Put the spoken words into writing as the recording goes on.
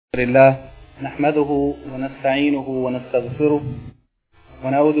لله نحمده ونستعينه ونستغفره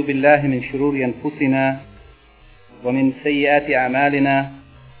ونعوذ بالله من شرور أنفسنا ومن سيئات أعمالنا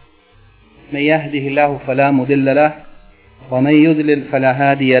من يهده الله فلا مضل له ومن يضلل فلا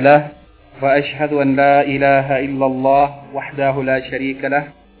هادي له وأشهد أن لا إله إلا الله وحده لا شريك له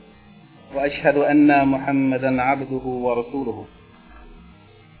وأشهد أن محمدا عبده ورسوله.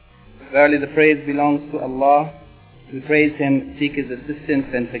 Verily the praise belongs to Allah. We praise Him, seek His assistance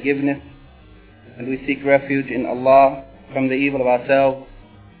and forgiveness, and we seek refuge in Allah from the evil of ourselves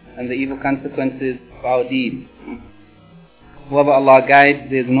and the evil consequences of our deeds. Whoever Allah guides,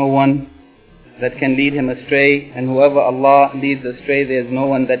 there is no one that can lead him astray, and whoever Allah leads astray, there is no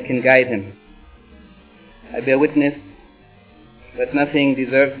one that can guide him. I bear witness that nothing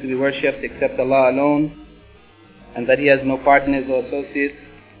deserves to be worshipped except Allah alone, and that He has no partners or associates.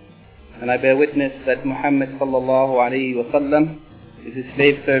 And I bear witness that Muhammad sallallahu alayhi wa sallam is His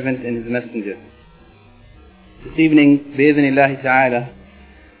slave servant and His messenger. This evening, bi-idhnillahi ta'ala,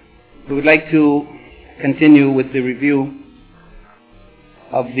 we would like to continue with the review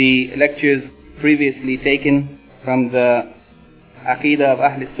of the lectures previously taken from the Aqidah of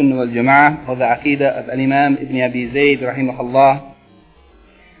Ahl Sunnah wal Jama'ah, or the Aqidah of Al-Imaam ibn Abi Zaid rahimahullah,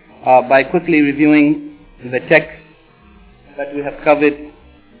 by quickly reviewing the text that we have covered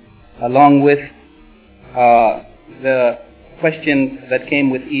along with the questions that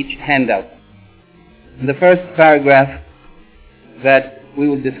came with each handout. The first paragraph that we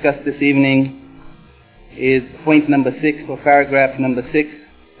will discuss this evening is point number 6, or paragraph number 6,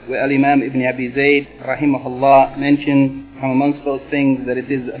 where Al-Imaam ibn Abi Zaid rahimahullah mentions from amongst those things that it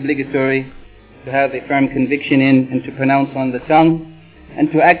is obligatory to have a firm conviction in and to pronounce on the tongue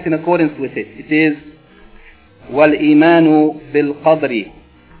and to act in accordance with it. It is وَالْإِيمَانُ بِالْقَدْرِ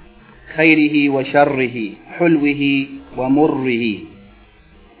خيره وشره حلوه ومره.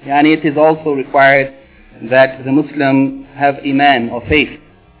 Yani it is also required that the Muslim have iman or faith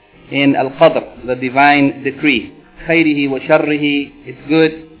in al-qadr, the divine decree. خيره وشره, it's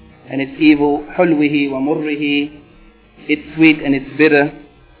good and it's evil. حلوه ومره, it's sweet and it's bitter.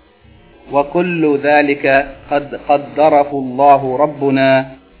 وكل ذلك قد قدره الله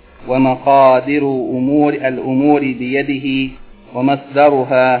ربنا ومقادر الأمور بيده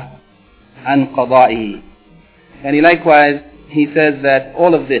ومصدرها عن قضائه. And likewise, he says that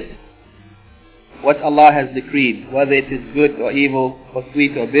all of this, what Allah has decreed, whether it is good or evil, or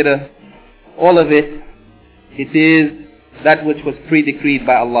sweet or bitter, all of it, it is that which was pre-decreed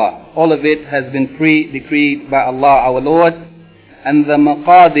by Allah. All of it has been pre-decreed by Allah our Lord, and the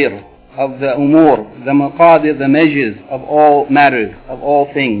maqadir of the umur, the maqadir, the measures of all matters, of all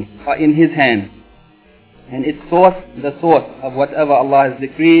things, are in His hands. And its source, the source of whatever Allah has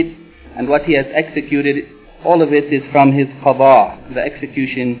decreed and what He has executed, all of it is from His qada, the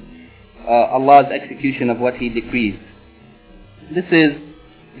execution, Allah's execution of what He decrees. This is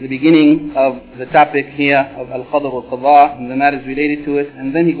the beginning of the topic here of al-qadr wal-qada and the matters related to it.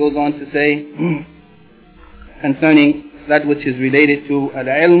 And then he goes on to say concerning that which is related to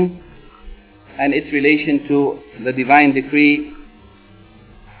al-ilm and its relation to the divine decree.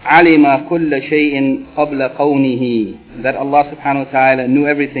 علم كل شيء قبل كونه, that Allah subhanahu wa ta'ala knew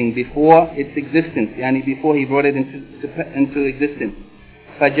everything before its existence, yani before He brought it into existence.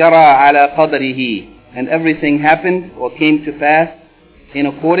 فجرى على قدره, and everything happened or came to pass in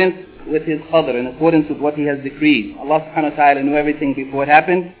accordance with His qadr, in accordance with what He has decreed. Allah subhanahu wa ta'ala knew everything before it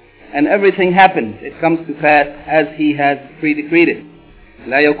happened, and everything happened, it comes to pass as He has pre-decreed it.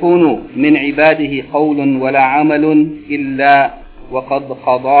 لا يكون من عباده قول ولا عمل إلا وَقَدْ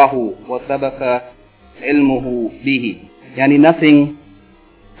قَضَاهُ وَسَبَقَ عِلْمُهُ بِهِ. Yani nothing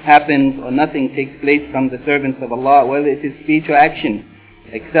happens or nothing takes place from the servants of Allah, whether it is speech or action,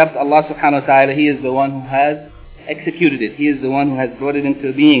 except Allah subhanahu wa ta'ala, He is the one who has executed it. He is the one who has brought it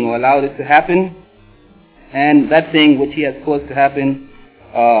into being or allowed it to happen. And that thing which He has caused to happen,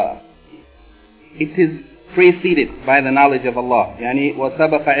 it is preceded by the knowledge of Allah. Yani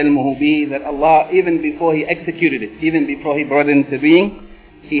وَسَبَقَ عِلْمُهُ بِهِ, that Allah, even before He executed it, even before He brought it into being,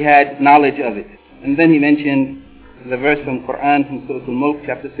 He had knowledge of it. And then he mentioned the verse from Quran, from Surah Al-Mulk,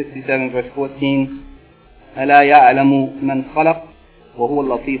 chapter 67, verse 14, أَلَا يَعْلَمُ مَنْ خَلَقَ وَهُوَ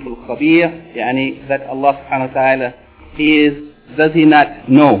اللَّطِيفُ الْخَبِيرُ. Yani that Allah subhanahu wa ta'ala, does He not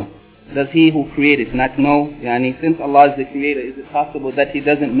know? Does He who created not know? Yani since Allah is the creator, is it possible that He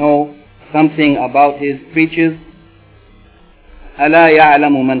doesn't know something about His creatures? أَلَا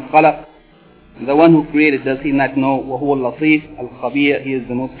يَعْلَمُ مَنْ خَلَقَ, the one who created, does He not know? وَهُوَ اللَّطِيفُ الْخَبِيرُ, He is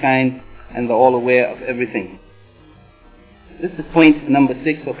the most kind and the all aware of everything. This is point number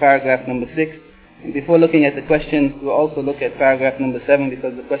 6, or paragraph number 6. Before looking at the questions, we'll also look at paragraph number 7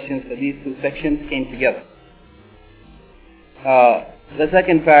 because the questions for these two sections came together. The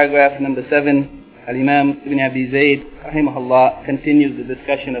second paragraph, number 7, Al-Imaam ibn Abi Zaid rahimahullah continues the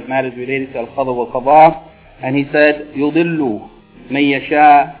discussion of matters related to al-qadha wal-qada, and he said, يُضِلُّ مَنْ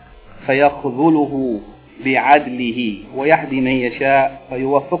يَشَاءُ فَيَخْذُلُهُ بِعَدْلِهِ وَيَهْدِي مَنْ يَشَاءُ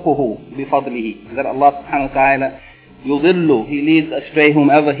فَيُوَفِّقُهُ بِفَضْلِهِ. That Allah subhanahu wa ta'ala, يُضِلُّ, He leads astray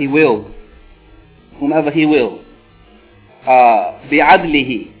whomever He wills.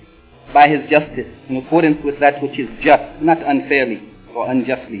 بِعَدْلِهِ, by His justice, in accordance with that which is just, not unfairly or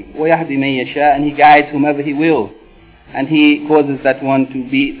unjustly. وَيَهْدِي مَنْ يَشَاءُ, and He guides whomever He wills, and He causes that one to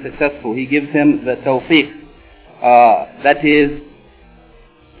be successful. He gives him the tawfiq, that is,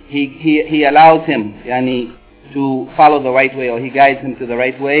 He allows him to follow the right way, or He guides him to the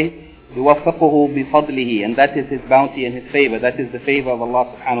right way. يُوَفَّقُهُ بِفَضْلِهِ, and that is His bounty and His favor. That is the favor of Allah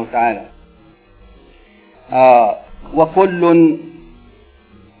subhanahu wa ta'ala. وَكُلٌّ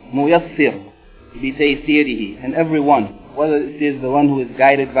مُيَسِّرٌ بِتَيْسِيرِهِ, and everyone, whether it is the one who is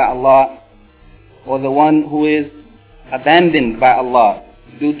guided by Allah or the one who is abandoned by Allah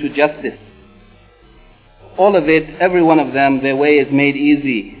due to justice, all of it, every one of them, their way is made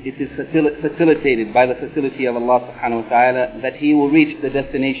easy. It is facilitated by the facility of Allah subhanahu wa ta'ala, that he will reach the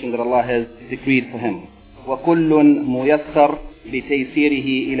destination that Allah has decreed for him. وَكُلٌّ مُيَسَّرٌ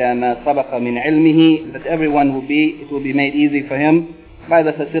بِتَيْسِيرِهِ إِلَى مَا سَبَقَ مِنْ عِلْمِهِ, that everyone it will be made easy for him by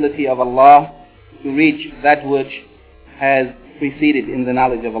the facility of Allah to reach that which has preceded in the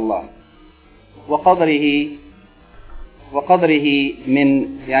knowledge of Allah. وقدره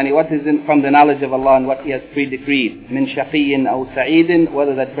من what is from the knowledge of Allah and what He has pre-decreed, من شقي أو سعيد,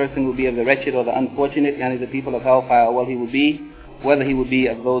 whether that person will be of the wretched or the unfortunate, the people of hellfire, or whether he will be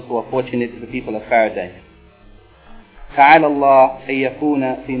of those who are fortunate, the people of paradise. تعالى الله أن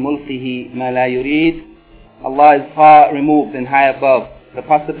يكون في ملكه ما لا يريد. Allah is far removed and high above the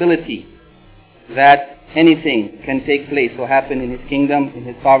possibility that anything can take place or happen in His kingdom, in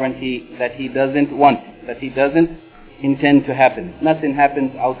His sovereignty, that He doesn't want, that He doesn't intend to happen. Nothing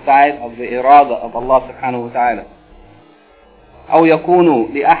happens outside of the irada of Allah subhanahu wa ta'ala. أو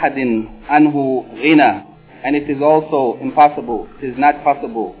يكون لأحد عنه غنى, and it is also impossible, it is not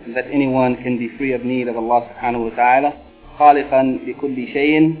possible that anyone can be free of need of Allah subhanahu wa ta'ala. خالقا لكل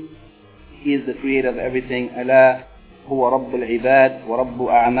شيء, He is the creator of everything. ألا هو رب العباد ورب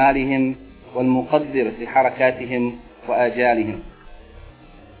أعمالهم والمقدر لحركاتهم وآجالهم.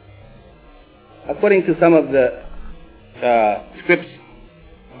 According to some of the scripts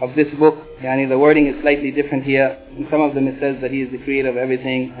of this book, the wording is slightly different here. In some of them it says that He is the creator of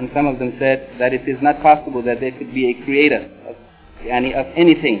everything, and some of them said that it is not possible that there could be a creator of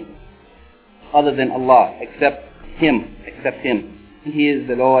anything other than Allah, except Him. He is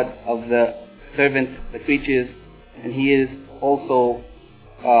the Lord of the servants, the creatures, and He is also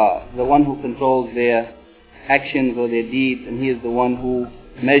the one who controls their actions or their deeds, and He is the one who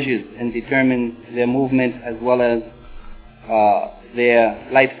measures and determines their movement as well as their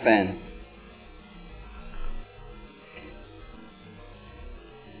lifespan.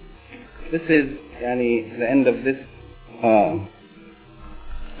 This is the end of this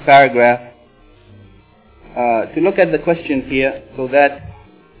paragraph. To look at the questions here, so that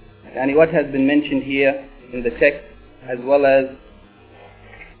what has been mentioned here in the text, as well as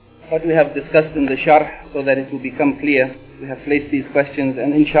what we have discussed in the sharh, so that it will become clear. We have placed these questions,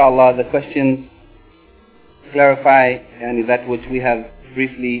 and inshallah the questions clarify that which we have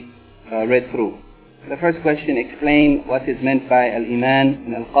briefly read through. The first question: explain what is meant by al-iman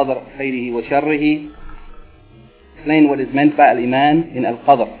in al-qadr khayrihi wa sharrihi. Explain what is meant by al-iman in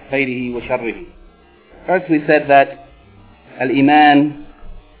al-qadr khayrihi wa sharrihi. First we said that al-iman,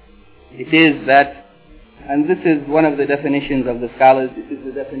 it is that, and this is one of the definitions of the scholars, this is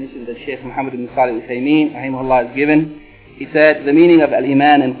the definition that Shaykh Muhammad ibn Salih al-Uthaymeen rahimahullah has given. He said the meaning of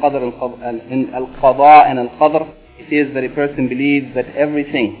al-iman in al-qada and al-qadr, it is that a person believes that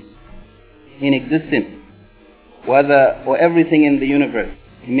everything in existence, or everything in the universe,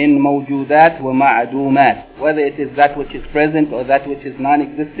 min mawjudat wa ma'adumat, whether it is that which is present or that which is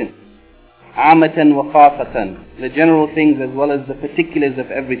non-existent, amatan wa khasatan, the general things as well as the particulars of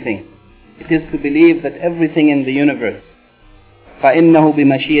everything. It is to believe that everything in the universe, فَإِنَّهُ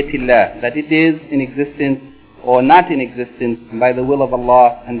بِمَشِيَةِ اللَّهِ, that it is in existence or not in existence by the will of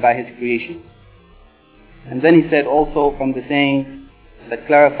Allah and by His creation. And then he said also from the sayings that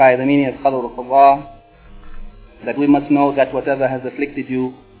clarify the meaning of qadr al-qada, that we must know that whatever has afflicted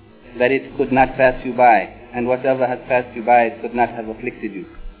you, that it could not pass you by, and whatever has passed you by, it could not have afflicted you.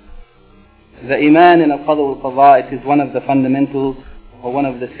 The iman in al-qadr al-qada, it is one of the fundamentals, or one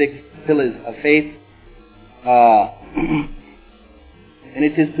of the 6 pillars of faith. And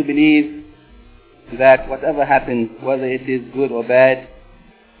it is to believe that whatever happens, whether it is good or bad,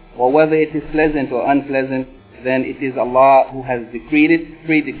 or whether it is pleasant or unpleasant, then it is Allah who has decreed it,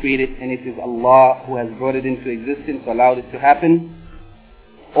 pre-decreed it, and it is Allah who has brought it into existence, allowed it to happen.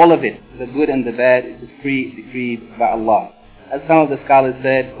 All of it, the good and the bad, it is pre-decreed by Allah. As some of the scholars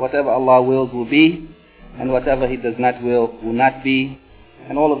said, whatever Allah wills will be, and whatever He does not will not be.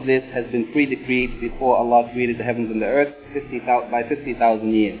 And all of this has been pre-decreed before Allah created the heavens and the earth by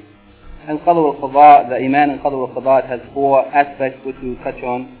 50,000 years. And Qadr al-Qadha, the Iman in Qadr al-Qadha, has four aspects which we will touch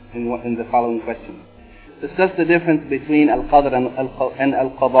on in the following questions. Discuss the difference between Al-Qadr and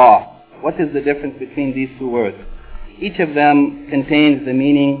Al-Qadha. What is the difference between these two words? Each of them contains the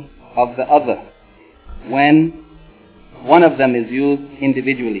meaning of the other when one of them is used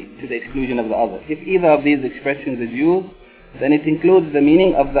individually to the exclusion of the other. If either of these expressions is used, then it includes the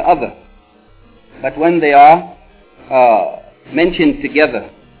meaning of the other. But when they are mentioned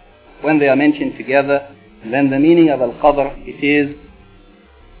together, then the meaning of Al-Qadr, it is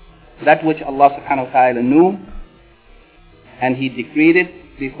that which Allah subhanahu wa ta'ala knew, and He decreed it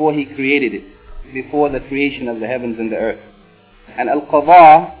before He created it, before the creation of the heavens and the earth. And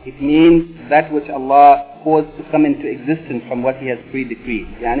Al-Qadha, it means that which Allah caused to come into existence from what He has pre-decreed.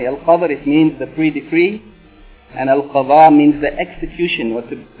 Yani Al-Qadr, it means the pre-decree, and Al-Qadha means the execution, or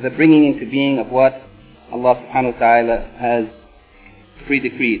the bringing into being of what Allah subhanahu wa ta'ala has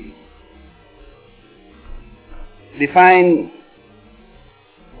pre-decreed. Define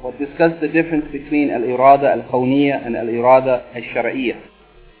or discuss the difference between Al-Irada Al-Kawniyya and Al-Irada Al-Shar'iyyah.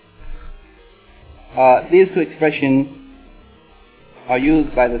 These two expressions are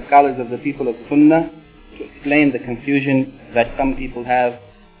used by the scholars of the people of Sunnah to explain the confusion that some people have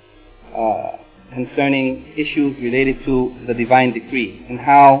concerning issues related to the divine decree, and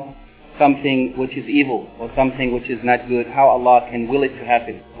how something which is evil or something which is not good, how Allah can will it to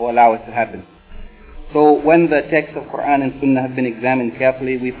happen or allow it to happen. So when the texts of Quran and Sunnah have been examined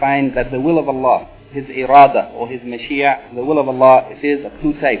carefully, we find that the will of Allah, His irada or His mashia', the will of Allah, it is of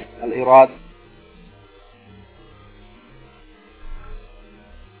two types. Al-irada,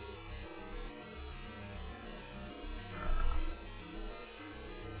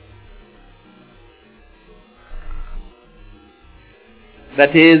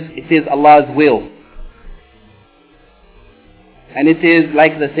 that is, it is Allah's will. And it is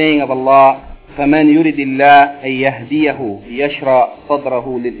like the saying of Allah, فَمَنْ يُرِدِ اللَّهَ أَن يَهْدِيَهُ يَشْرَى صَدْرَهُ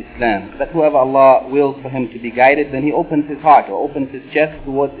لِلْإِسْلَامِ. That whoever Allah wills for him to be guided, then he opens his heart or opens his chest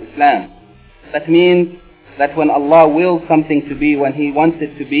towards Islam. That means that when Allah wills something to be, when He wants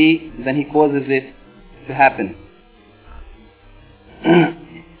it to be, then He causes it to happen.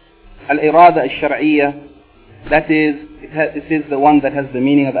 Al-Irada Al-Shar'iyyah, that is, it is the one that has the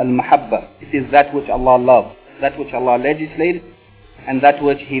meaning of Al-Mahabba. It is that which Allah loves, that which Allah legislated, and that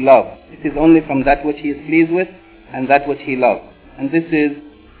which He loves. It is only from that which He is pleased with, and that which He loves. And this is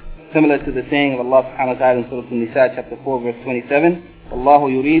similar to the saying of Allah subhanahu wa ta'ala in Surah An-Nisa chapter 4 verse 27, Allahu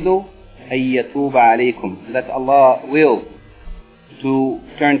yuridu an yatuba alaykum, that Allah wills to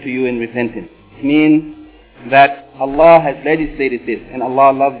turn to you in repentance. It means that Allah has legislated this, and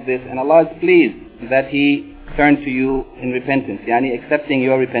Allah loves this, and Allah is pleased that He turn to you in repentance, yani accepting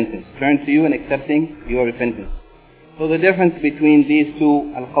your repentance. Turn to you and accepting your repentance. So the difference between these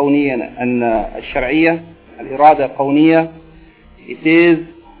two, Al-Kawniyya and Al-Shar'iyyah, Al-Irada Al-Kawniyya, it is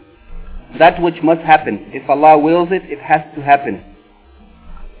that which must happen. If Allah wills it, it has to happen.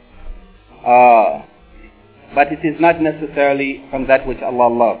 But it is not necessarily from that which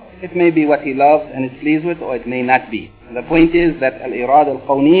Allah loves. It may be what He loves and is pleased with, or it may not be. And the point is that Al-Irada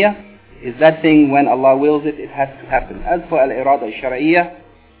Al-Kawniyya is that thing when Allah wills it, it has to happen. As for Al-Irada Al-Shar'iyyah,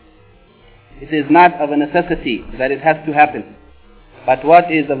 it is not of a necessity that it has to happen. But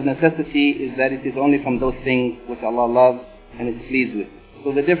what is of necessity is that it is only from those things which Allah loves and is pleased with.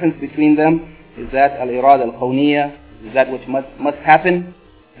 So the difference between them is that Al-Irada Al-Kawniyya is that which must happen,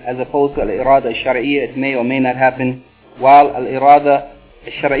 as opposed to Al-Irada Al-Shar'iyyah, it may or may not happen, while Al-Irada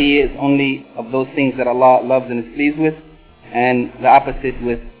Al-Shar'iyyah is only of those things that Allah loves and is pleased with, and the opposite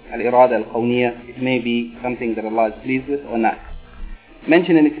with Al-Irada Al-Kawniyya, it may be something that Allah is pleased with or not.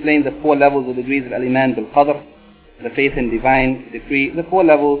 Mention and explain the four levels or degrees of Al-Iman bil-Qadr, the faith in divine decree. The four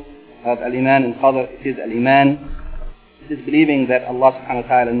levels of Al-Iman and Qadr, it is Al-Iman, it is believing that Allah subhanahu wa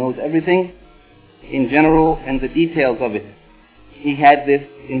ta'ala knows everything in general and the details of it. He had this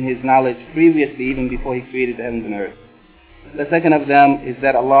in His knowledge previously, even before He created the heavens and earth. The second of them is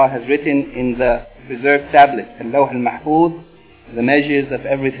that Allah has written in the preserved tablet, Al-Lawh al-Mahfuz, the measures of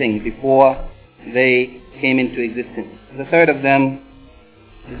everything before they came into existence. The third of them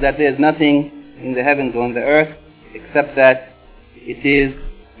is that there is nothing in the heavens or on the earth except that it is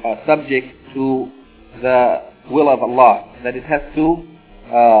subject to the will of Allah, that it has to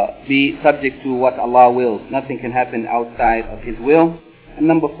be subject to what Allah wills. Nothing can happen outside of His will. And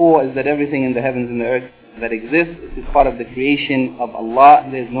number 4 is that everything in the heavens and the earth that exists is part of the creation of Allah.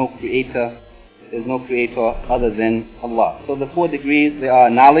 There is no creator other than Allah. So the 4 degrees, they are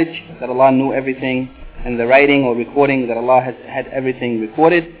knowledge, that Allah knew everything, and the writing or recording, that Allah has had everything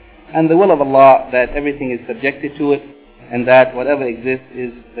recorded, and the will of Allah, that everything is subjected to it, and that whatever exists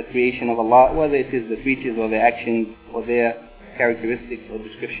is the creation of Allah, whether it is the creatures or their actions or their characteristics or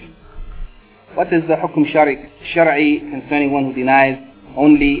descriptions. What is the hukum shari concerning one who denies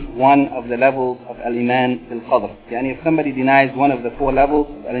only one of the levels of Al-Iman bil-Qadr? Yani if somebody denies one of the 4 levels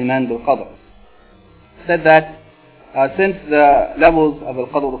of Al-Iman bil-Qadr, said that since the levels of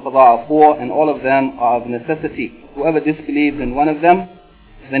Al-Qadr al-Qada are 4 and all of them are of necessity, whoever disbelieves in one of them,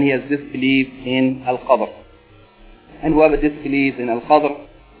 then he has disbelieved in Al-Qadr. And whoever disbelieves in Al-Qadr,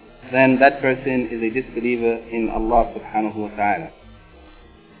 then that person is a disbeliever in Allah subhanahu wa ta'ala.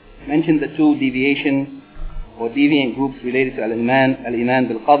 Mentioned the 2 deviations or deviant groups related to Al-Iman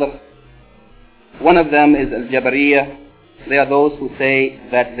bil-Qadr. One of them is Al-Jabariyah. They are those who say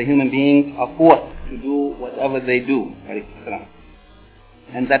that the human beings are forced to do whatever they do.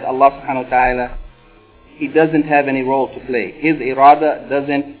 And that Allah subhanahu wa ta'ala, He doesn't have any role to play. His irada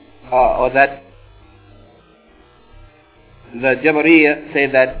doesn't, or that the Jabariyah say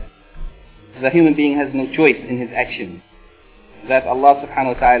that the human being has no choice in his actions. That Allah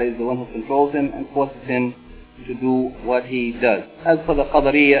subhanahu wa ta'ala is the one who controls him and forces him to do what he does. As for the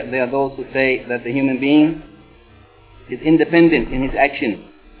Qadariyah, they are those who say that the human being is independent in his actions,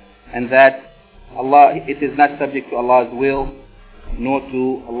 and that it is not subject to Allah's will nor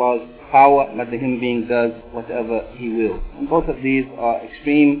to Allah's power, but the human being does whatever he wills. And both of these are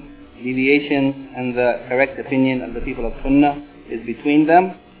extreme deviations, and the correct opinion of the people of Sunnah is between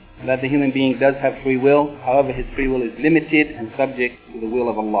them, that the human being does have free will. However, his free will is limited and subject to the will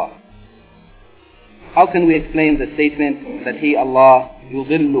of Allah. How can we explain the statement that He, Allah,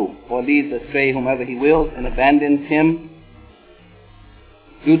 yudillu, or leads astray whomever He wills and abandons him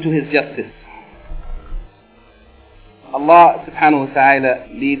due to His justice? Allah subhanahu wa ta'ala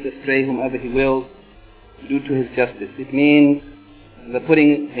leads astray whomever He wills due to His justice. It means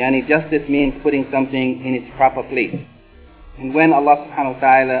justice means putting something in its proper place. And when Allah subhanahu wa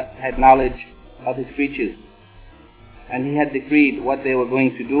ta'ala had knowledge of His creatures, and He had decreed what they were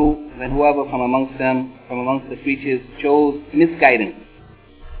going to do, then whoever from amongst the creatures chose misguidance,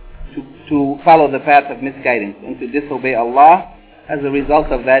 to follow the path of misguidance and to disobey Allah, as a result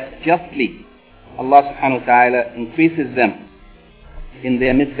of that, justly Allah subhanahu wa ta'ala increases them in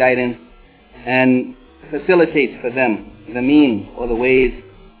their misguidance and facilitates for them the means or the ways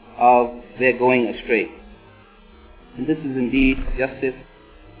of their going astray. And this is indeed justice,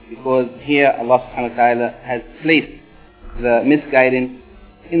 because here Allah subhanahu wa ta'ala has placed the misguidance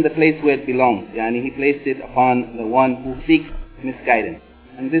in the place where it belongs. Yani He placed it upon the one who seeks misguidance.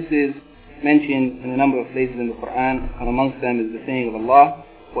 And this is mentioned in a number of places in the Quran, and amongst them is the saying of Allah,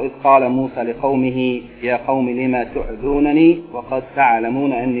 وَإِذْ قَالَ مُوسَى لِقَوْمِهِ يَا قَوْمِ لِمَا تُعْذُونَنِي وَقَدْ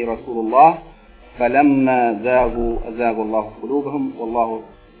تَعْلَمُونَ أَنِّي رَسُولُ اللَّهِ فَلَمَّا زَاغُوا أَزَاغَ اللَّهُ قُلُوبَهُمْ وَاللَّهُ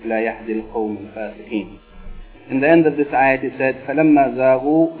لَا يَهْدِي الْقَوْمَ الْفَاسِقِينَ. In the end of this ayat it said, فَلَمَّا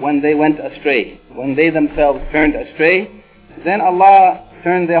زَاغُوا, when they went astray, when they themselves turned astray, then Allah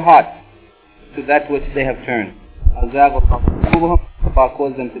turned their hearts to that which they have turned. أَزَاغَ اللَّهُ قُلُوبَهُمْ, Allah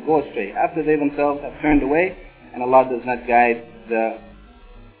caused them to go astray after they themselves have turned away, and Allah does not guide the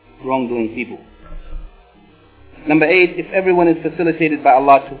wrongdoing people. Number 8, if everyone is facilitated by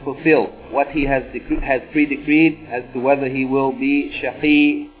Allah to fulfill what He has pre-decreed as to whether he will be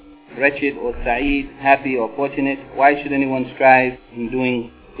shaqi, wretched, or sa'id, happy or fortunate, why should anyone strive in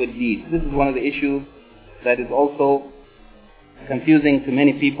doing good deeds? This is one of the issues that is also confusing to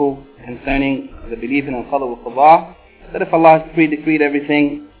many people concerning the belief in al-qadr wal-qada, that if Allah has pre-decreed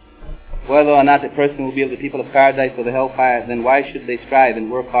everything, whether or not a person will be of the people of paradise or the hellfire, then why should they strive and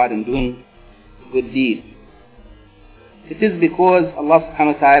work hard in doing good deeds? It is because Allah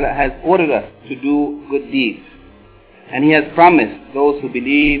subhanahu wa ta'ala has ordered us to do good deeds. And He has promised those who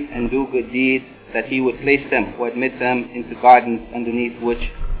believe and do good deeds that He would place them or admit them into gardens underneath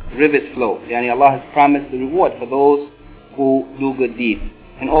which rivers flow. Yani Allah has promised the reward for those who do good deeds.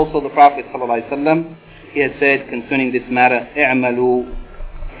 And also the Prophet ﷺ, he has said concerning this matter, اعملوا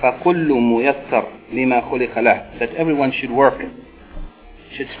فكل ميسر لما خلق له, that everyone should work,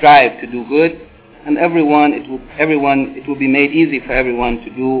 should strive to do good, and it will be made easy for everyone to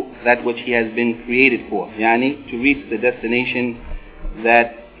do that which he has been created for, yani to reach the destination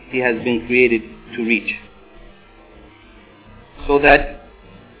that he has been created to reach. So that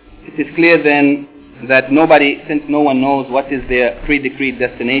it is clear then that nobody, since no one knows what is their pre-decreed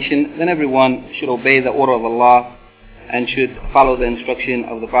destination, then everyone should obey the order of Allah and should follow the instruction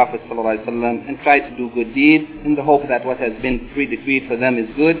of the Prophet ﷺ and try to do good deeds in the hope that what has been pre-decreed for them is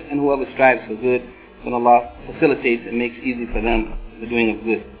good, and whoever strives for good, then Allah facilitates and makes easy for them the doing of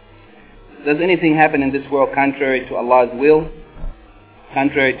good. Does anything happen in this world contrary to Allah's will,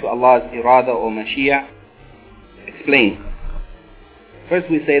 contrary to Allah's irada or mashiyah? Explain. First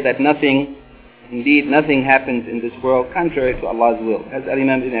we say that nothing happens in this world contrary to Allah's will. As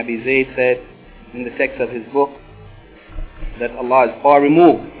Al-Imaam ibn Abi Zaid said in the text of his book, that Allah is far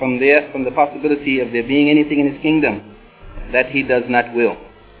removed from the possibility of there being anything in His kingdom that He does not will.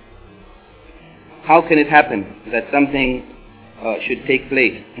 How can it happen that something should take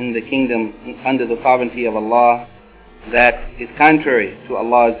place in the kingdom under the sovereignty of Allah that is contrary to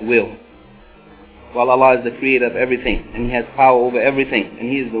Allah's will? While Allah is the creator of everything, and He has power over everything,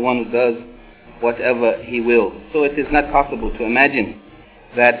 and He is the one who does whatever He wills. So it is not possible to imagine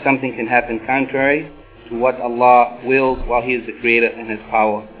that something can happen contrary to what Allah wills while He is the creator and has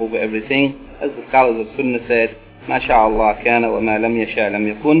power over everything. As the scholars of Sunnah said, مَا شَاءَ اللَّهُ كَانَ وَمَا لَمْ يَشَاء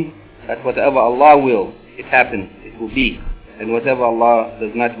لَمْ يَكُنْ, that whatever Allah wills, it happens, it will be, and whatever Allah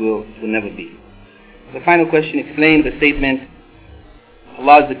does not will, it will never be. The final question explains the statement,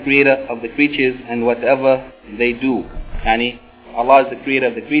 Allah is the creator of the creatures and whatever they do. Yani, Allah is the creator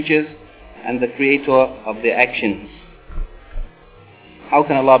of the creatures and the creator of their actions. How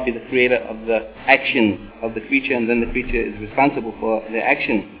can Allah be the creator of the actions of the creature and then the creature is responsible for their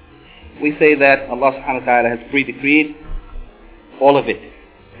actions? We say that Allah subhanahu wa ta'ala has pre-decreed all of it,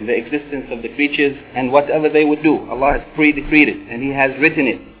 the existence of the creatures and whatever they would do. Allah has pre-decreed it and He has written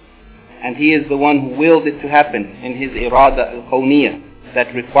it. And He is the one who willed it to happen in His irada al-kawniyah,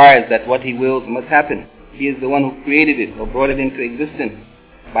 that requires that what He wills must happen. He is the one who created it or brought it into existence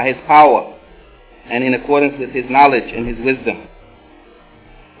by His power and in accordance with His knowledge and His wisdom.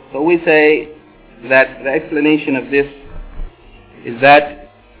 So we say that the explanation of this is that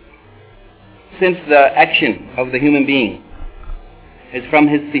since the action of the human being is from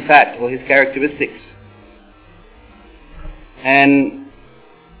his sifat or his characteristics, and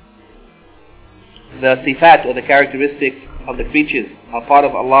the sifat or the characteristics of the creatures are part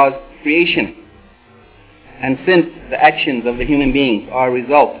of Allah's creation, and since the actions of the human beings are a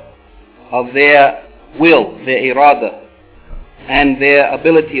result of their will, their irada, and their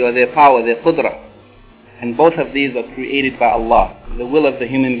ability or their power, their qudra, and both of these are created by Allah. The will of the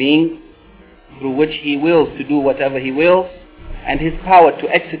human being, through which he wills to do whatever he wills, and his power to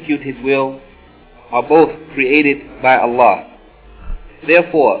execute his will are both created by Allah.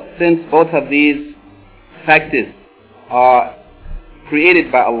 Therefore, since both of these factors are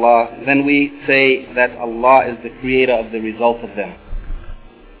created by Allah, then we say that Allah is the creator of the result of them.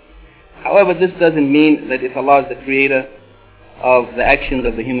 However, this doesn't mean that if Allah is the creator of the actions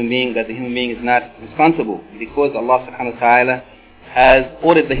of the human being, that the human being is not responsible, because Allah subhanahu wa ta'ala has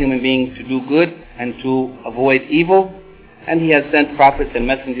ordered the human being to do good and to avoid evil, and He has sent prophets and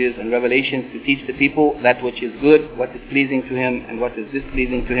messengers and revelations to teach the people that which is good, what is pleasing to Him and what is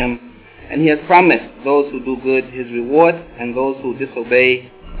displeasing to Him, and He has promised those who do good His reward and those who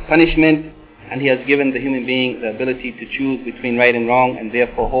disobey punishment, and He has given the human being the ability to choose between right and wrong, and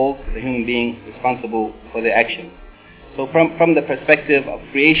therefore holds the human being responsible for their actions. So from the perspective of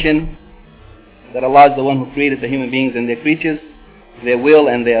creation, that Allah is the one who created the human beings and their creatures, their will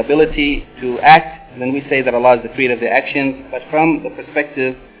and their ability to act, then we say that Allah is the creator of their actions. But from the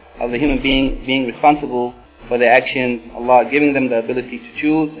perspective of the human being being responsible for their actions, Allah giving them the ability to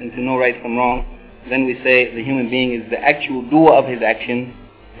choose and to know right from wrong, then we say the human being is the actual doer of his actions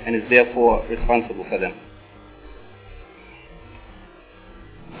and is therefore responsible for them.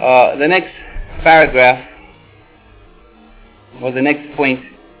 The next paragraph, or the next point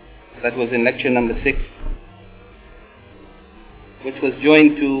that was in lecture number 6, which was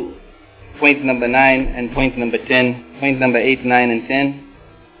joined to point number 9 and point number 10, point number 8, 9 and 10,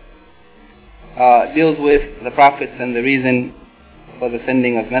 deals with the prophets and the reason for the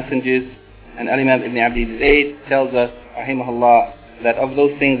sending of messengers. And Al-Imaam ibn Abi Zaid tells us, rahimahullah, that of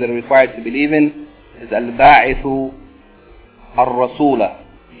those things that are required to believe in is al-ba'ithu ar-rasula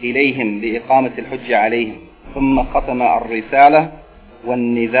ilayhim li'iqamati al-hujja alayhim ثم ختم الرسالة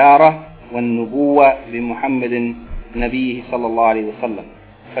والنذارة والنبوة بمحمد نبيه صلى الله عليه وسلم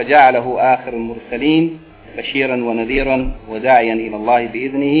فجعله آخر المرسلين بشيرا ونذيرا وداعيا إلى الله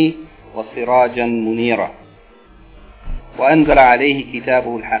بإذنه وسراجا منيرا وأنزل عليه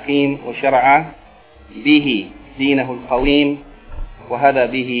كتابه الحكيم وشرع به دينه القويم وَهَدَى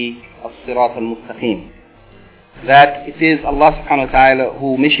بِهِ الصِّرَاطَ الْمُسْتَقِيمِ. That it is Allah subhanahu wa ta'ala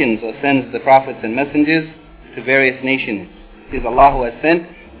who missions or sends the prophets and messengers to various nations. It is Allah who has sent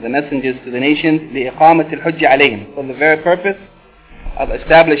the messengers to the nations لِإِقَامَةِ الْحُجِّ عَلَيْهِمْ, for the very purpose of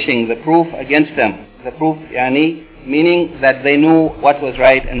establishing the proof against them. The proof, meaning that they knew what was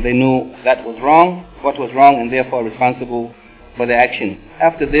right and they knew what was wrong and therefore responsible for their actions.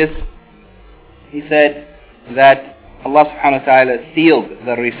 After this, he said that Allah subhanahu wa ta'ala sealed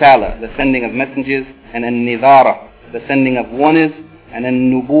the risala, the sending of messengers, and an-nidhara, the sending of warners, and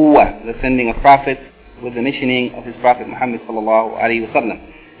an-nubuwah, the sending of prophets, with the missioning of his Prophet Muhammad sallallahu alayhi wa sallam.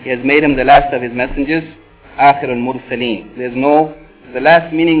 He has made him the last of his messengers, akhir al-mursaleen. The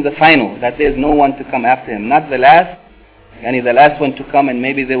last meaning the final, that there is no one to come after him. Not the last, the last one to come and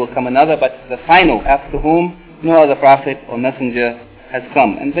maybe there will come another, but the final, after whom no other prophet or messenger has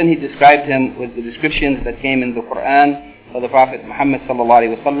come. And then he described him with the descriptions that came in the Quran for the Prophet Muhammad sallallahu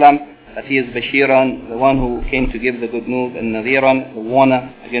alayhi wa sallam, that he is Bashiran, the one who came to give the good news, and Nadhiran, the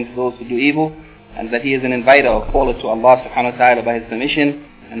warner against those who do evil, and that he is an inviter or caller to Allah subhanahu wa ta'ala by his permission,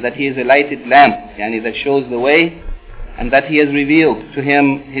 and that he is a lighted lamp, that shows the way, and that he has revealed to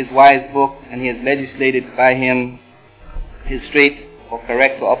him his wise book, and he has legislated by him his straight or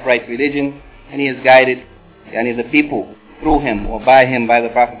correct or upright religion, and he has guided the people through him or by him, by the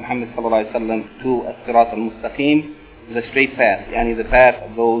Prophet Muhammad sallallahu alaihi wasallam, to as-sirat al-mustaqim, the straight path, the path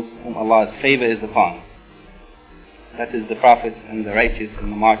of those whom Allah's favor is upon. That is the prophets and the righteous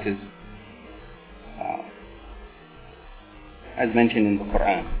and the martyrs, as mentioned in the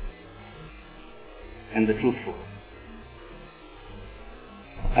Quran, and the truthful.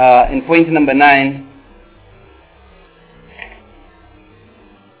 In point number 9,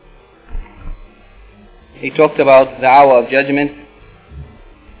 he talked about the hour of judgment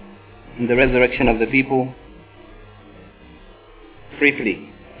and the resurrection of the people.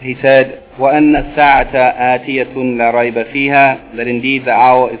 Briefly, he said, وَأَنَّ السَّاعَةَ آتِيَةٌ لَا رَيْبَ فِيهَا, that indeed the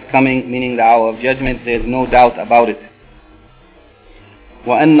hour is coming, meaning the hour of judgment, there is no doubt about it.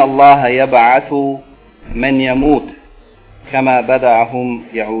 وَأَنَّ اللَّهَ يَبْعَثُ مَنْ يَمُوتُ كَمَا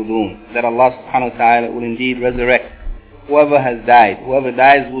بَدَعَهُمْ يَعُودُونَ, that Allah subhanahu wa ta'ala will indeed resurrect whoever has died. Whoever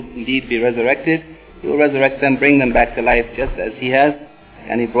dies will indeed be resurrected. He will resurrect them, bring them back to life just as He has,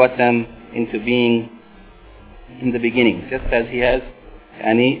 and He brought them into being in the beginning, just as He has,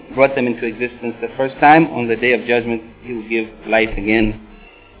 and He brought them into existence the first time. On the day of judgment, He will give life again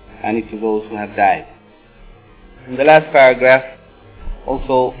to those who have died. In the last paragraph,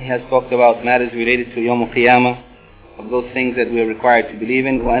 also, he has talked about matters related to Yawm al-Qiyamah, of those things that we are required to believe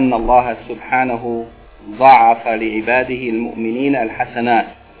in. وَأَنَّ اللَّهَ سُبْحَانَهُ ضَعَفَ لِعِبَادِهِ الْمُؤْمِنِينَ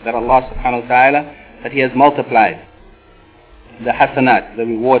الْحَسَنَاتِ, that Allah subhanahu wa ta'ala, that He has multiplied the hasanat, the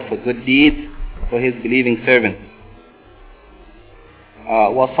reward for good deeds for His believing servants.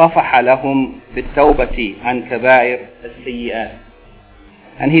 وَصَفَحَ لَهُمْ بِالتَّوْبَةِ عَنْ كَبَائِرِ السَّيِّئَاتِ,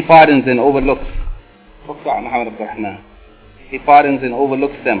 and He pardons and overlooks. He pardons and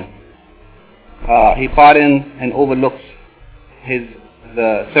overlooks them. He pardons and overlooks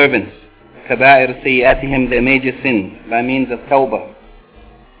the servants, كبائر سيئاتهم, their major sins, by means of tawbah.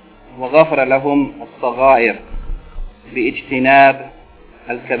 وغفر لهم الصغائر باجتناب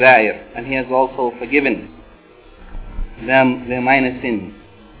الكبائر, and He has also forgiven them their minor sins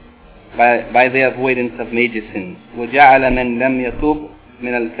by their avoidance of major sins. وجعل من لم يتوب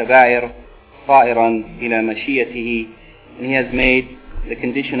من الكبائر طائرا إلى مشيئته, and He has made the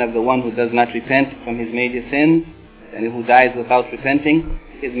condition of the one who does not repent from his major sins and who dies without repenting,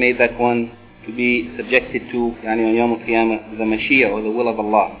 He has made that one to be subjected to on Yawm al-Qiyamah, the Mashiach or the will of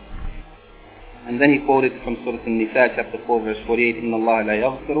Allah. And then he quoted from Surah An-Nisa chapter 4 verse 48, إِنَّ اللَّهَ لَا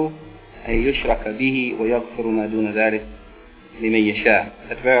يَغْفِرُ أَن يُشْرَكَ بِهِ وَيَغْفِرُ مَا دُونَ ذَلِكَ لِمَن يَشَاءُ,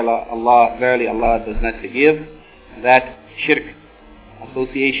 that verily Allah does not forgive that shirk,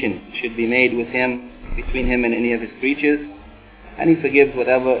 association should be made with Him, between Him and any of His creatures, and He forgives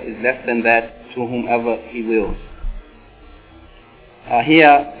whatever is less than that to whomever He wills. Here,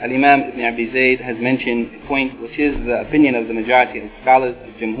 Al-Imaam ibn Abi Zaid has mentioned a point which is the opinion of the majority of scholars,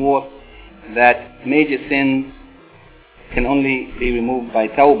 al-Jumhur, that major sins can only be removed by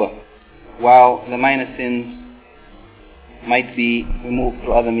tawbah, while the minor sins might be removed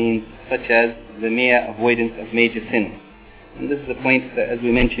through other means, such as the mere avoidance of major sins. And this is a point that, as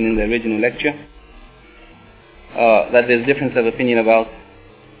we mentioned in the original lecture, that there's difference of opinion about.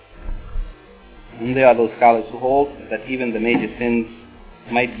 And there are those scholars who hold that even the major sins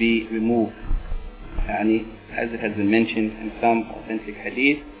might be removed. As it has been mentioned in some authentic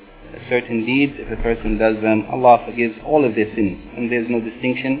hadith, certain deeds, if a person does them, Allah forgives all of their sins, and there's no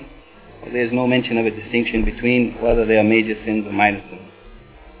distinction There is no mention of a distinction between whether they are major sins or minor sins.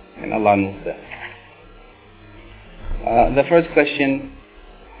 And Allah knows that. The first question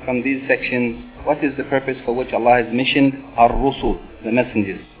from these sections: what is the purpose for which Allah has missioned Ar-Rusul, the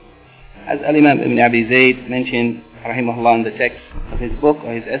messengers? As Al-Imaam ibn Abi Zaid mentioned, rahimahullah, in the text of his book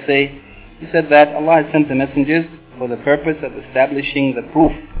or his essay, he said that Allah has sent the messengers for the purpose of establishing the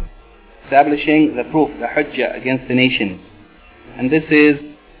proof, the hujjah against the nations. And this is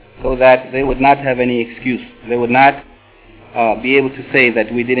so that they would not have any excuse. They would not be able to say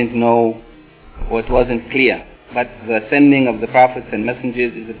that we didn't know or it wasn't clear. But the sending of the prophets and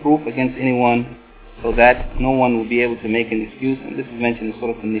messengers is a proof against anyone, so that no one will be able to make an excuse. And this is mentioned in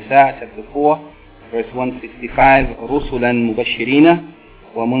Surah An-Nisa, chapter 4, verse 165, رُسُلًا مُبَشِّرِينَ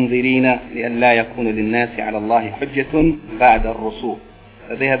وَمُنذِرِينَ لِأَلَّا يَكُونَ لِلنَّاسِ عَلَى اللَّهِ حُجَّةٌ بَعْدَ الرُّسُولِ.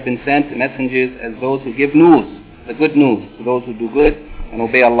 That they have been sent messengers as those who give news, the good news, to those who do good and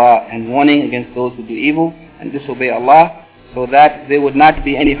obey Allah, and warning against those who do evil and disobey Allah, so that there would not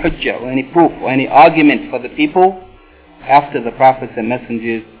be any hujjah or any proof or any argument for the people after the prophets and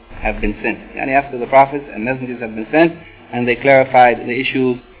messengers have been sent. And after the prophets and messengers have been sent and they clarified the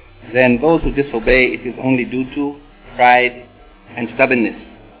issues, then those who disobey, it is only due to pride and stubbornness.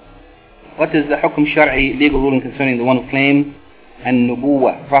 What is the hukum shar'i, legal ruling concerning the one who claims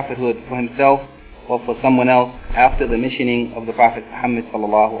an-nubuwwah, prophethood, for himself or for someone else after the missioning of the Prophet Muhammad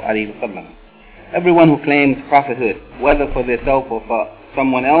sallallahu alaihi wasallam? Everyone who claims prophethood, whether for themselves or for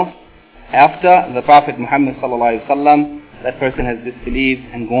someone else, after the Prophet Muhammad sallallahu alaihi wasallam, that person has disbelieved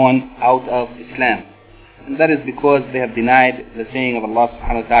and gone out of Islam. And that is because they have denied the saying of Allah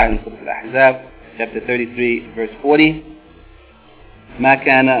subhanahu wa ta'ala in Surah Al-Ahzab, chapter 33, verse 40. ما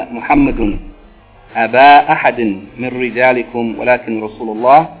كان محمد أبا أحد من رجالكم ولكن رسول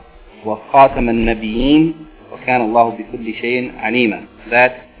الله وخاتم النبيين وكان الله بكل شيء عليما.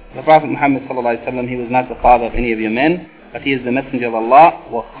 That the Prophet Muhammad sallallahu alaihi wasallam, he was not the father of any of your men, but he is the messenger of Allah,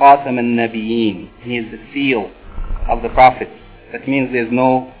 وخاتم النبيين. He is the seal of the prophets. That means there is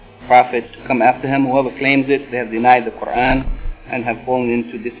no prophet to come after him. Whoever claims it, they have denied the Quran and have fallen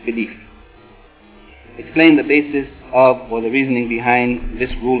into disbelief. Explain the basis of, or the reasoning behind this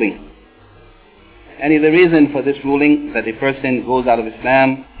ruling. And the reason for this ruling, that a person goes out of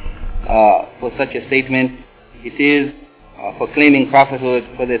Islam for such a statement, it is for claiming prophethood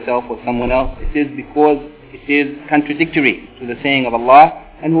for themselves or someone else, it is because it is contradictory to the saying of Allah,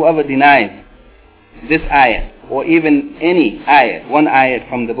 and whoever denies this ayah, or even any ayah, one ayah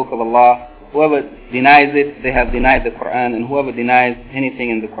from the book of Allah, whoever denies it, they have denied the Quran, and whoever denies anything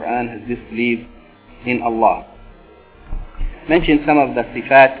in the Quran has disbelieved in Allah. Mention some of the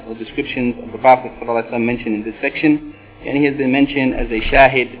sifat or descriptions of the Prophet ﷺ mentioned in this section, and he has been mentioned as a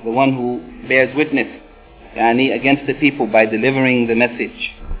shahid, the one who bears witness against the people by delivering the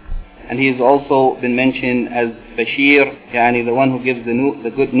message. And he has also been mentioned as Bashir, the one who gives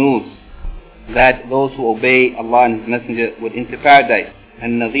the good news, that those who obey Allah and His Messenger would enter paradise.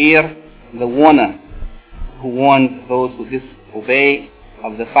 And Nadhir, the warner, who warns those who disobey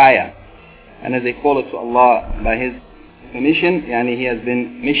of the fire. And as they call it to Allah by His permission, he has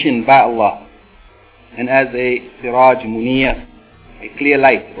been missioned by Allah. And as a siraj muniyah, a clear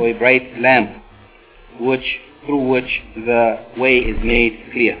light or a bright lamp, through which the way is made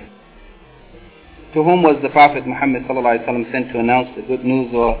clear. To whom was the Prophet Muhammad ﷺ sent to announce the good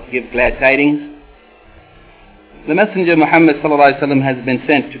news or give glad tidings? The Messenger Muhammad ﷺ has been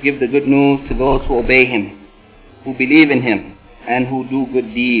sent to give the good news to those who obey him, who believe in him, and who do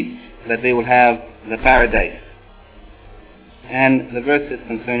good deeds, that they will have the paradise. And the verses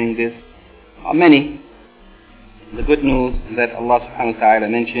concerning this are many. The good news that Allah subhanahu wa ta'ala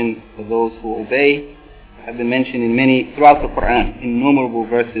mentioned for those who obey have been mentioned in many throughout the Quran, innumerable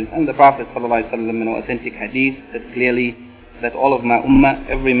verses. And the Prophet ﷺ in authentic hadith said clearly that all of my ummah,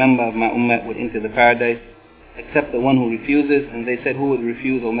 every member of my ummah would enter the paradise except the one who refuses. And they said, who would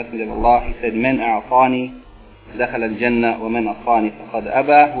refuse, O Messenger of Allah? He said, من أعطاني دخل الجنة ومن أطاني فقد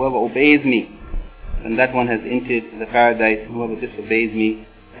أبى. Whoever obeys me, and that one has entered the paradise. Whoever disobeys me,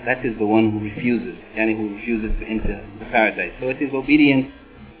 that is the one who refuses, who refuses to enter the paradise. So it is obedience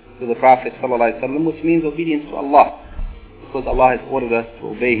to the Prophet ﷺ, which means obedience to Allah, because Allah has ordered us to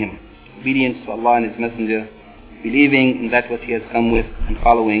obey him. Obedience to Allah and His Messenger, believing in that which He has come with, and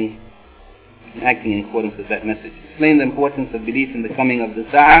following and acting in accordance with that message. Explain the importance of belief in the coming of the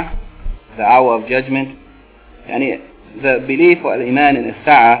Sa'ah, the hour of judgment. The belief or Al-Iman in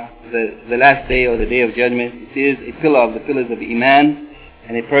As-Sa'ah, the last day or the day of judgment, it is a pillar of the pillars of Iman,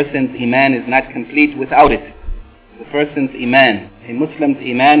 and a person's Iman is not complete without it. The person's Iman, a Muslim's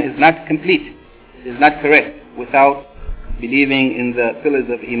Iman, is not complete, is not correct without believing in the pillars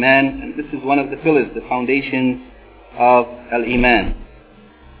of Iman, and this is one of the pillars, the foundations of Al-Iman.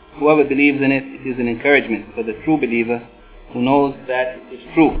 Whoever believes in it, it is an encouragement for the true believer who knows that it is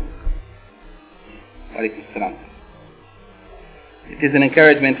true. It is an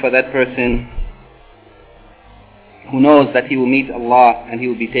encouragement for that person who knows that he will meet Allah and he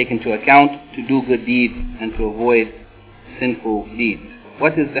will be taken to account to do good deeds and to avoid sinful deeds.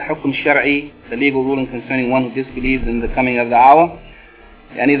 What is the hukm shar'i, the legal ruling concerning one who disbelieves in the coming of the hour?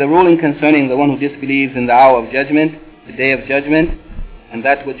 Yani the ruling concerning the one who disbelieves in the hour of judgment, the day of judgment, and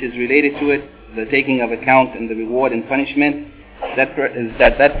that which is related to it, the taking of account and the reward and punishment, that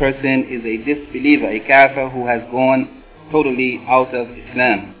person is a disbeliever, a kafir who has gone totally out of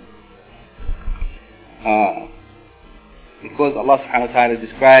Islam. Because Allah subhanahu wa ta'ala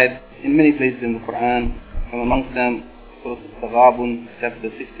described in many places in the Quran, from amongst them Surah Al-Taghabun, chapter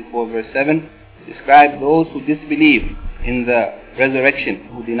 64, verse 7, described those who disbelieve in the resurrection,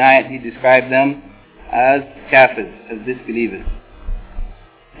 who deny it. He described them as kafirs, as disbelievers.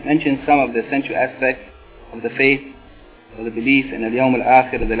 He mentioned some of the essential aspects of the faith, of the belief in Al-Yawm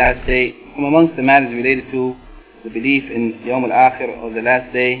al-Akhir, the last day. From amongst the matters related to the belief in Yawm al-Akhir, or the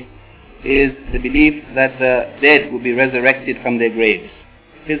last day, is the belief that the dead will be resurrected from their graves,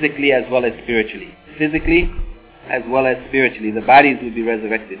 physically as well as spiritually. Physically as well as spiritually, the bodies will be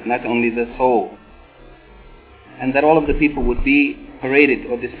resurrected, not only the soul. And that all of the people would be paraded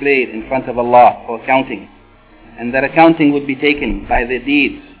or displayed in front of Allah for accounting. And that accounting would be taken by their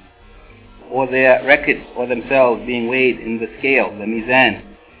deeds, or their records, or themselves being weighed in the scale, the mizan.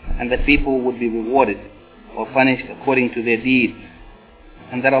 And that people would be rewarded or punished according to their deeds.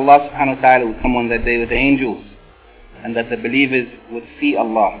 And that Allah subhanahu wa ta'ala would come on that day with the angels, and that the believers would see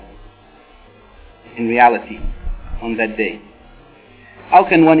Allah in reality on that day. How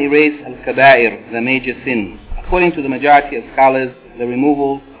can one erase al-kaba'ir, the major sins? According to the majority of scholars, the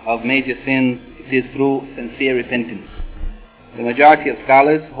removal of major sins is through sincere repentance. The majority of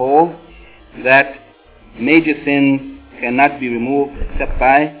scholars hold that major sins cannot be removed except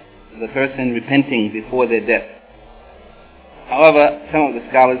by the person repenting before their death. However, some of the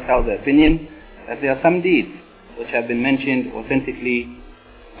scholars held the opinion that there are some deeds which have been mentioned authentically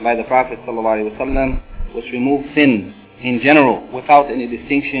by the Prophet ﷺ, which remove sins in general without any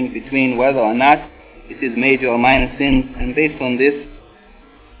distinction between whether or not it is major or minor sins. And based on this,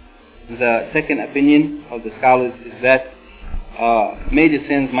 the second opinion of the scholars is that major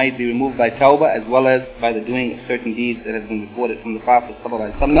sins might be removed by tawbah as well as by the doing of certain deeds that have been reported from the Prophet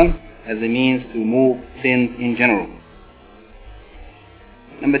ﷺ as a means to remove sins in general.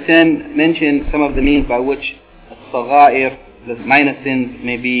 Number 10, mention some of the means by which as-sagha'ir, the minor sins,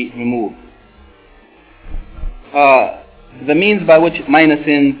 may be removed. The means by which minor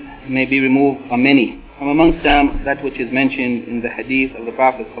sins may be removed are many. From amongst them, that which is mentioned in the hadith of the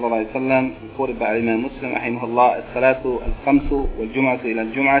Prophet ﷺ, reported by Al-Imaam Muslim, rahimahullah, as-salatu al-khamsu wal-jum'atu ila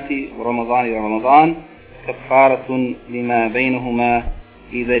al-jum'ati wa Ramadan ila Ramadan kaffaratun lima baynahuma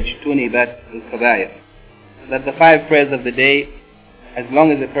idha ijtunibat al-kaba'ir. That the 5 prayers of the day, as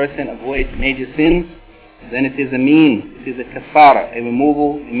long as a person avoids major sins, then it is a means, it is a kaffara, a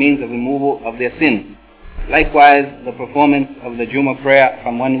means of removal of their sins. Likewise, the performance of the Jummah prayer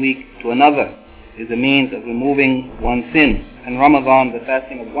from one week to another is a means of removing one's sins. And Ramadan, the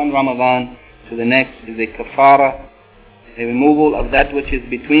fasting of one Ramadan to the next, is a kaffara, a removal of that which is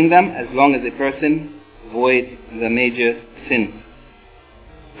between them, as long as a person avoids the major sins.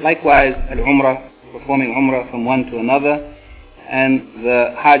 Likewise, al-Umrah, performing Umrah from one to another, and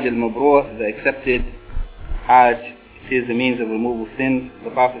the Hajj al-Mabrur, the accepted Hajj, is a means of removal of sins. The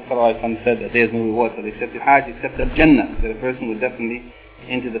Prophet ﷺ said that there is no reward for the accepted Hajj except al-Jannah, that a person will definitely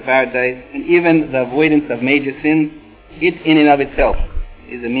enter the paradise. And even the avoidance of major sins, it in and of itself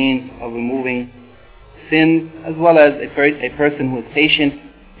is a means of removing sins, as well as a person who is patient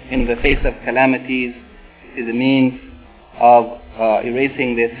in the face of calamities is a means of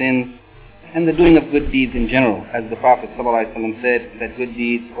erasing their sins. And the doing of good deeds in general, as the Prophet ﷺ said, that good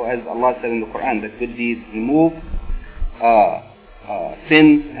deeds, or as Allah said in the Quran, that good deeds remove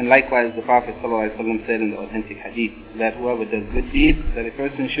sins. And likewise the Prophet ﷺ said in the authentic hadith that whoever does good deeds, that a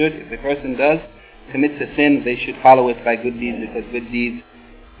person should, if a person does commits a sin, they should follow it by good deeds, because good deeds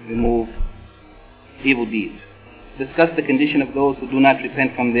remove evil deeds. Discuss the condition of those who do not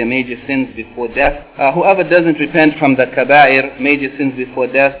repent from their major sins before death. Whoever doesn't repent from the kaba'ir, major sins before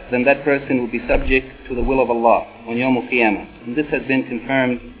death, then that person will be subject to the will of Allah on Yawm al-Qiyamah. And this has been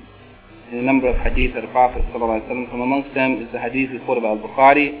confirmed in a number of hadith of the Prophet ﷺ. From amongst them is the hadith reported by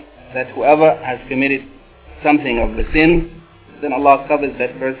Al-Bukhari, that whoever has committed something of the sins, then Allah covers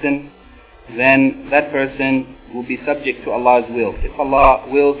that person then that person will be subject to Allah's will. If Allah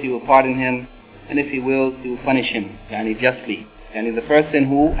wills, He will pardon him, and if He wills, He will punish him, justly. The person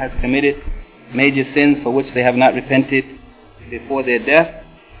who has committed major sins for which they have not repented before their death,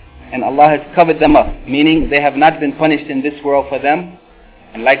 and Allah has covered them up, meaning they have not been punished in this world for them,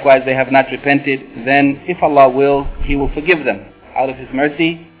 and likewise they have not repented, then if Allah wills, He will forgive them out of His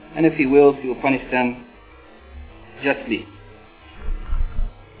mercy, and if He wills, He will punish them justly.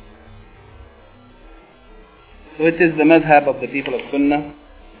 So it is the madhab of the people of Sunnah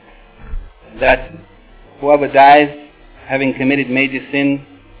that whoever dies having committed major sins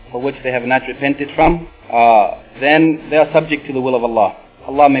for which they have not repented from, then they are subject to the will of Allah.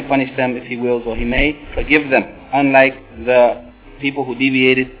 Allah may punish them if He wills, or He may forgive them. Unlike the people who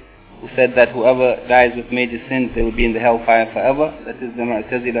deviated, who said that whoever dies with major sins, they will be in the hellfire forever. That is the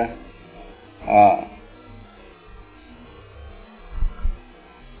Mu'tazila.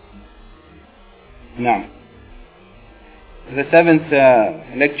 Now, the seventh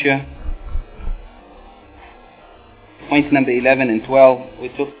lecture, points number 11 and 12, we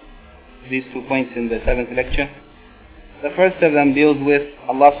took these 2 points in the seventh lecture. The first of them deals with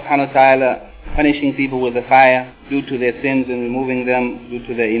Allah subhanahu wa ta'ala punishing people with the fire due to their sins and removing them due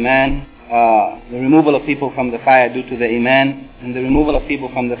to their iman. The removal of people from the fire due to their iman, and the removal of people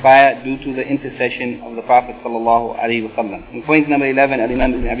from the fire due to the intercession of the Prophet sallallahu alaihi wasallam. In point number 11,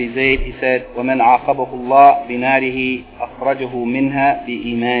 Al-Imaam ibn Abi Zaid, he said, وَمَنْ عَاقَبَهُ اللَّهُ بِنَارِهِ أَخْرَجَهُ مِنْهَا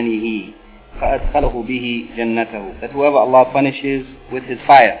بِإِيمَانِهِ فَأَدْخَلَهُ بِهِ جَنَّتَهُ. That whoever Allah punishes with His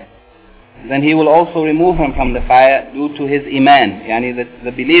fire, then He will also remove him from the fire due to his iman.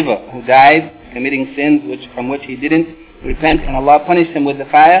 The believer who died committing sins from which he didn't repent, and Allah punished him with the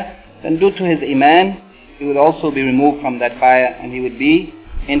fire, then due to his iman, he would also be removed from that fire, and he would be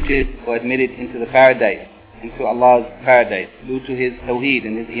entered or admitted into the paradise, into Allah's paradise, due to his tawheed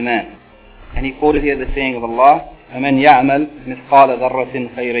and his iman. And he quoted here the saying of Allah, فَمَنْ يَعْمَلْ مِثْقَالَ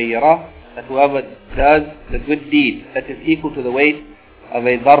ذَرَّةٍ خَيْرًا يَرَهُ. That whoever does the good deed that is equal to the weight of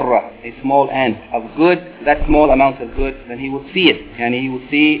a dharra, a small ant of good, that small amount of good, then he would see it, and he would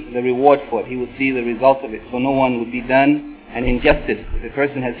see the reward for it, he would see the result of it. So no one would be done an injustice. If a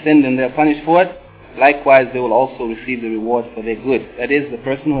person has sinned and they are punished for it, likewise they will also receive the reward for their good. That is, the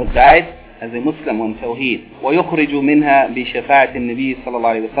person who has died as a Muslim on Tawheed. وَيُخْرِجُ مِنْهَا بِشَفَاعَةِ النَّبِيِّ صلى الله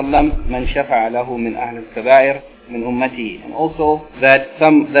عليه وسلم مَنْ شَفَعَ لَهُ مِنْ أَهْلِ الْكَبَائِرِ min ummati. And also that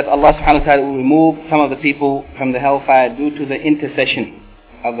Allah subhanahu wa ta'ala will remove some of the people from the hellfire due to the intercession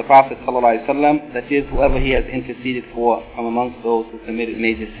of the Prophet sallallahu alaihi wasallam, that is, whoever he has interceded for from amongst those who committed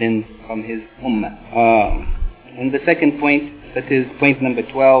major sins from his ummah. And the second point, that is point number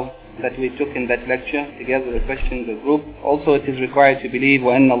 12, that we took in that lecture, together the questions of group. Also it is required to believe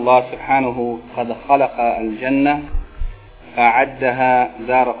وَأَنَّ اللَّهَ سُبْحَانَهُ قَدْ خَلَقَ الْجَنَّةَ فأعدها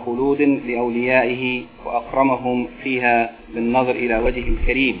دار خلود لأوليائه وأكرمهم فيها بالنظر إلى وجهه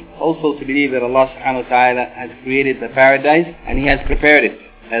الكريم. Also to believe that Allah subhanahu wa ta'ala has created the paradise and He has prepared it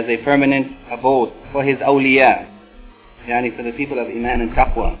as a permanent abode for His awliya, for the people of Iman and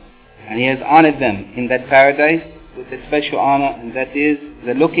Taqwa. And He has honored them in that paradise with a special honor, and that is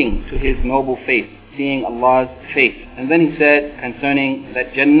the looking to His noble face, seeing Allah's face. And then He said concerning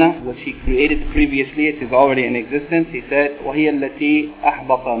that Jannah which He created previously, it is already in existence, He said وَهِيَ الَّتِي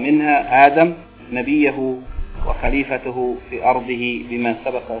أَحْبَطَ مِنْهَا آدَمْ نَبِيَّهُ وَخَلِيفَتُهُ فِي أَرْضِهِ بِمَا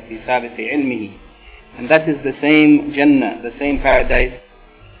سَبَقَ فِي سَابِقِ عِلْمِهِ. And that is the same Jannah, the same paradise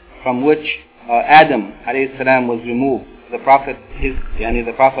from which Adam alayhi salam was removed. The Prophet,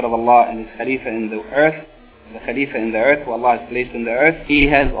 the Prophet of Allah and his Khalifa in the earth, the Khalifa in the earth, who Allah has placed in the earth, he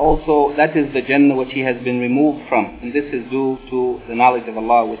has also, that is the Jannah which he has been removed from. And this is due to the knowledge of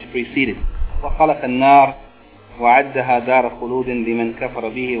Allah which preceded. وَخَلَقَ النَّارِ وَعَدَّهَا دَارَ خُلُودٍ لِمَنْ كَفَرَ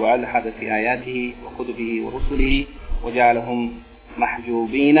بِهِ وَأَلْحَدَ فِي آيَاتِهِ وَكُتُبِهِ وَرُسُلِهِ وَجَعَلَهُمْ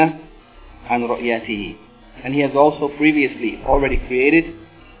مَحْجُوبِينَ عَنْ رُؤْيَتِهِ. And he has also previously already created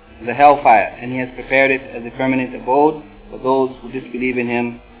the hellfire, and he has prepared it as a permanent abode for those who disbelieve in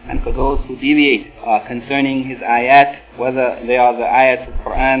him and for those who deviate concerning his ayat, whether they are the ayats of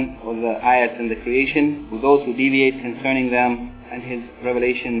Quran or the ayats in the creation, for those who deviate concerning them and his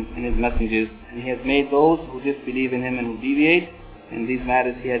revelations and his messengers. And he has made those who disbelieve in him and who deviate in these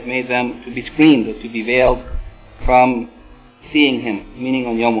matters, he has made them to be screened or to be veiled from seeing him, meaning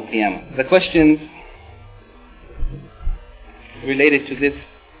on Yawm al-Qiyamah. The questions related to this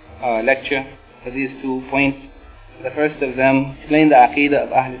lecture for these 2 points. The first of them, explain the aqidah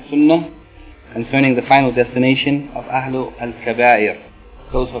of Ahl Sunnah concerning the final destination of Ahlu al-Kaba'ir,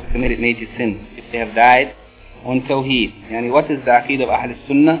 those who have committed major sins, if they have died on Tawheed. What is the aqidah of Ahl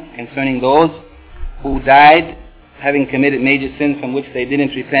Sunnah concerning those who died having committed major sins from which they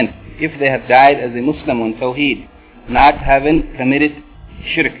didn't repent? if they have died as a Muslim on Tawheed, not having committed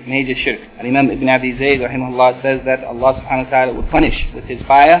shirk, major shirk. Al-Imaam ibn Abi Zaid rahimahullah says that Allah subhanahu wa ta'ala would punish with his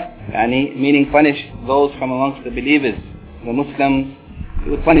fire, meaning punish those from amongst the believers, the Muslims. He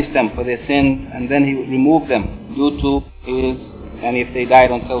would punish them for their sins, and then he would remove them due to his, and if they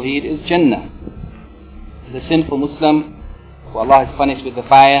died on Tawheed, is Jannah. The sinful Muslim who Allah has punished with the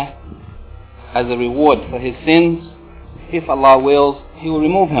fire as a reward for his sins, if Allah wills, He will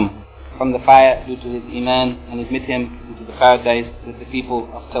remove him from the fire due to his Iman and admit him into the paradise with the people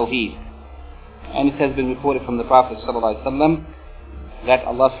of Tawheed. And it has been reported from the Prophet ﷺ that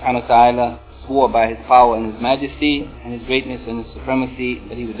Allah subhanahu wa ta'ala swore by His power and His majesty and His greatness and His supremacy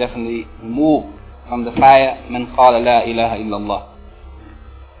that He would definitely remove from the fire man qala la ilaha illallah.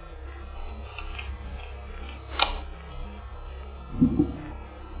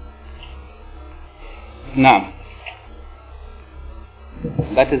 Naam.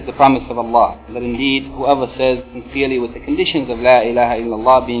 That is the promise of Allah, that indeed whoever says sincerely with the conditions of La ilaha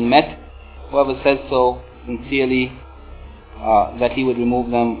illallah being met, whoever says so sincerely, that He would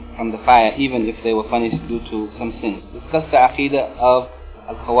remove them from the fire even if they were punished due to some sins. Discuss the aqidah of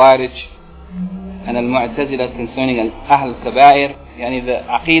Al-Khawarij and Al-Mu'tazila concerning Ahl Kabair, yani the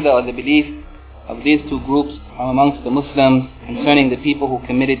aqidah or the belief of these two groups amongst the Muslims concerning the people who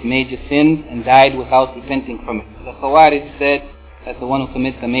committed major sins and died without repenting from it. The Khawarij said that the one who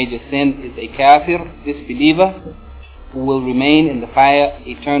commits a major sin is a kafir, disbeliever, who will remain in the fire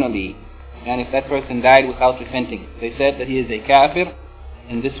eternally. And if that person died without repenting, they said that he is a kafir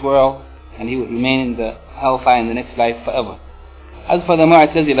in this world and he would remain in the hellfire in the next life forever. As for the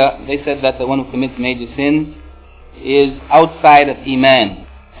Mu'tazila, they said that the one who commits major sins is outside of Iman,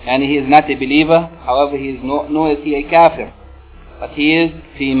 and he is not a believer, however he is nor is he a kafir, but he is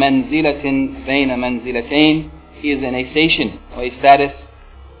fi manzilatin bayna manzilatayn. He is in a station or a status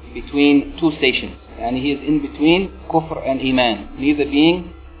between two stations, and he is in between kufr and iman, neither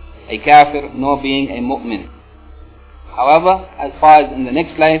being a kafir nor being a mu'min. However, as far as in the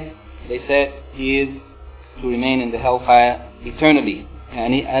next life, they said he is to remain in the hellfire eternally,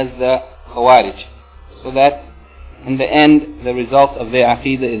 and as the Khawarij, so that in the end the result of their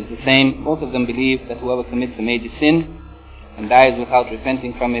aqidah is the same. Both of them believe that whoever commits a major sin and dies without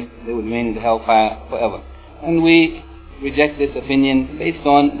repenting from it, they will remain in the hellfire forever. And we reject this opinion based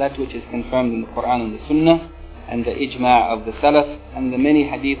on that which is confirmed in the Quran and the Sunnah and the ijma' of the Salaf and the many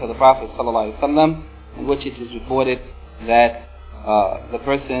hadith of the Prophet ﷺ, in which it is reported that the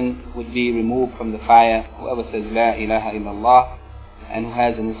person would be removed from the fire, whoever says La ilaha illallah and who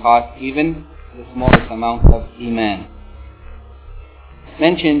has in his heart even the smallest amount of Iman.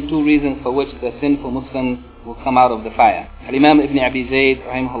 Mention two reasons for which the sinful Muslims will come out of the fire. Al-Imaam ibn Abi Zaid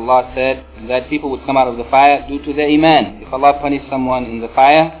rahimahullah said that people would come out of the fire due to their Iman. If Allah punished someone in the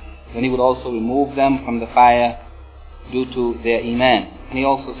fire, then He would also remove them from the fire due to their Iman. And he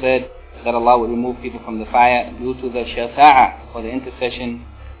also said that Allah would remove people from the fire due to the shafa'ah, or the intercession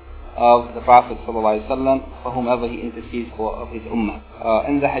of the Prophet ﷺ for whomever he intercedes for of his ummah.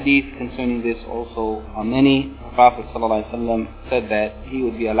 In the hadith concerning this also are many. The Prophet ﷺ said that he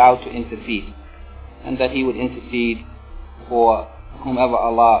would be allowed to intercede, and that he would intercede for whomever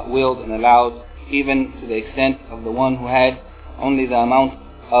Allah willed and allowed, even to the extent of the one who had only the amount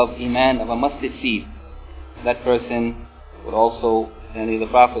of Iman of a mustard seed. That person would also, and the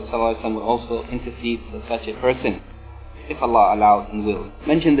Prophet ﷺ would also intercede for such a person, if Allah allowed and willed.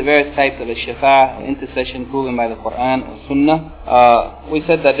 Mention the various types of shafa' or intercession proven by the Quran or Sunnah. We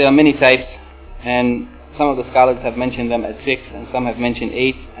said that there are many types, and some of the scholars have mentioned them as 6, and some have mentioned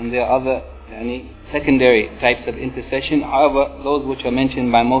 8, and there are other secondary types of intercession. However, those which are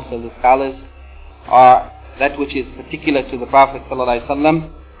mentioned by most of the scholars are that which is particular to the Prophet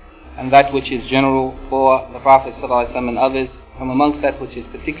ﷺ, and that which is general for the Prophet ﷺ and others. From amongst that which is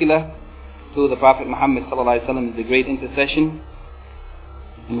particular to the Prophet Muhammad ﷺ is the great intercession,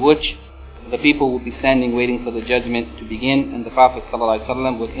 in which the people would be standing waiting for the judgment to begin, and the Prophet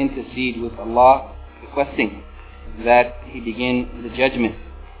ﷺ would intercede with Allah, requesting that He begin the judgment.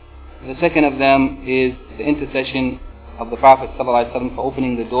 The second of them is the intercession of the Prophet ﷺ for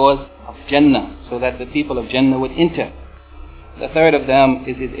opening the doors of Jannah, so that the people of Jannah would enter. The third of them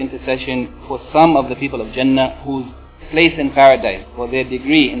is his intercession for some of the people of Jannah whose place in paradise, or their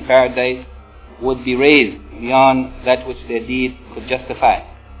degree in paradise, would be raised beyond that which their deed could justify.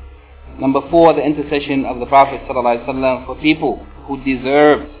 Number 4, the intercession of the Prophet ﷺ for people who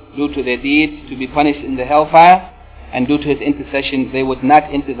deserved, due to their deeds, to be punished in the hellfire, and due to his intercession they would not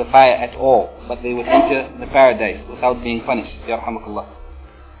enter the fire at all, but they would enter the paradise without being punished. Yarhamukallah.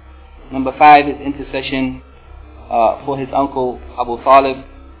 Number 5 is intercession for his uncle Abu Talib,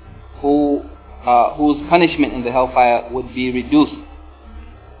 whose punishment in the hellfire would be reduced,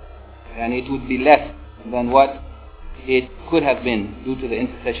 and it would be less than what it could have been due to the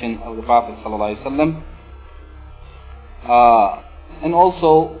intercession of the Prophet ﷺ. And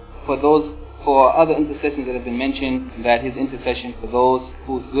also for other intercessions that have been mentioned, that his intercession for those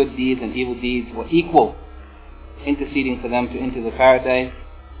whose good deeds and evil deeds were equal, interceding for them to enter the paradise,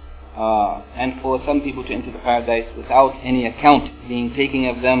 and for some people to enter the paradise without any account being taken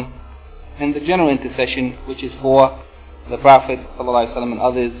of them, and the general intercession, which is for the Prophet ﷺ and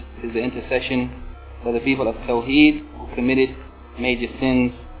others, is the intercession for the people of Tawheed who committed major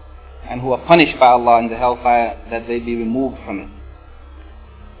sins and who are punished by Allah in the hellfire, that they be removed from it.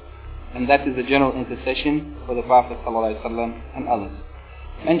 And that is the general intercession for the Prophet ﷺ and others.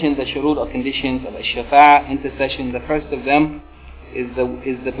 Mentioned the shurut or conditions of ash-shafa'ah, intercession. The first of them is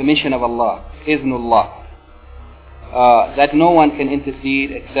the permission of Allah, iznullah. That no one can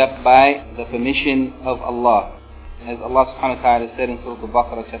intercede except by the permission of Allah. As Allah subhanahu wa ta'ala said in Surah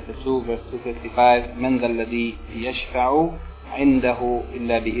Al-Baqarah chapter 2 verse 255, مَنْ ذَا الَّذِي يَشْفَعُ عِنْدَهُ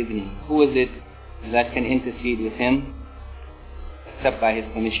إِلَّا بِإِذْنِهِ. Who is it that can intercede with him except by his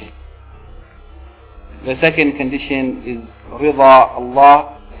permission? The second condition is رضا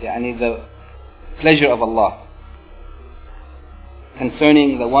Allah, يعني the pleasure of Allah,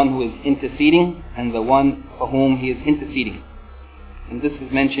 concerning the one who is interceding and the one for whom he is interceding. And this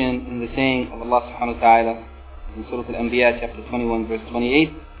is mentioned in the saying of Allah subhanahu wa ta'ala in Surah Al-Anbiya chapter 21 verse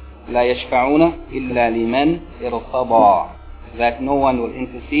 28, لا يشفعون إلا لمن ارتضى. That no one will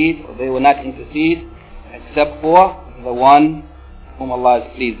intercede, or they will not intercede, except for the one whom Allah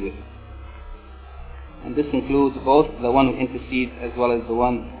is pleased with. And this includes both the one who intercedes as well as the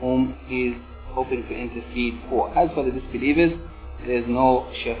one whom he is hoping to intercede for. As for the disbelievers, there is no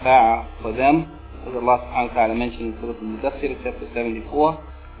shafa'ah for them, as Allah subhanahu wa ta'ala mentioned in Surah Al-Mudaththir chapter 74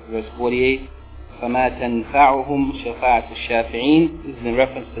 verse 48, فَمَا تَنْفَعُهُمْ شَفَاعَةُ الشَّافِعِينَ. This is in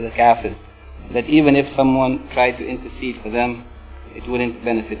reference to the kafirs, that even if someone tried to intercede for them, it wouldn't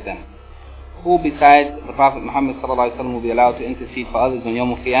benefit them. Who besides the Prophet Muhammad sallallahu alaihi wasallam will be allowed to intercede for others on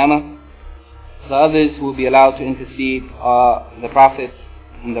Yawm al-Qiyamah? The others who will be allowed to intercede are the prophets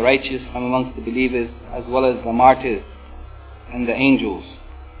and the righteous from amongst the believers, as well as the martyrs and the angels.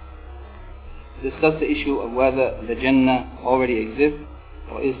 Discuss the issue of whether the Jannah already exists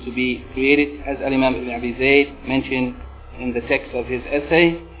or is to be created, as Al-Imaam ibn Abi Zaid mentioned in the text of his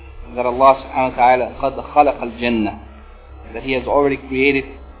essay, that Allah subhanahu wa ta'ala قَدْ خَلَقَ الْجَنَّةِ, that He has already created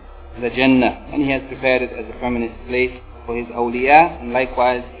the Jannah and He has prepared it as a permanent place for His awliya, and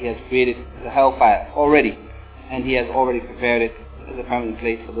likewise He has created the hellfire already, and He has already prepared it as a permanent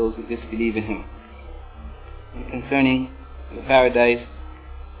place for those who disbelieve in Him. And concerning the paradise,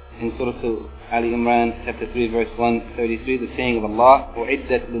 in Surah Al-Imran chapter 3 verse 133, the saying of Allah,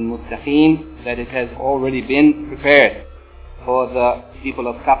 أُعِدَّتْ لِلْمُتَّقِينَ, that it has already been prepared for the people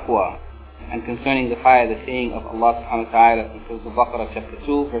of taqwa. And concerning the fire, the saying of Allah subhanahu wa ta'ala in Surah Al-Baqarah chapter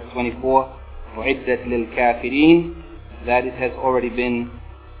 2 verse 24, أُعِدَّتْ لِلْكَافِرِينَ, that it has already been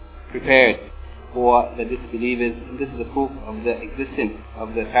prepared for the disbelievers. And this is a proof of the existence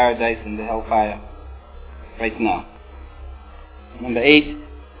of the paradise and the hellfire right now. Number 8,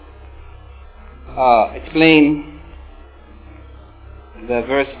 explain the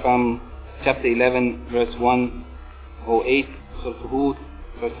verse from chapter 11 verse 108, Surah Hud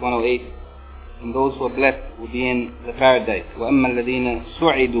verse 108, and those who are blessed will be in the paradise. وَأَمَّا الَّذِينَ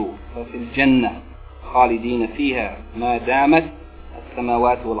سُعِدُوا فَفِي الْجَنَّةِ خَالِدِينَ فِيهَا مَا دَامَتْ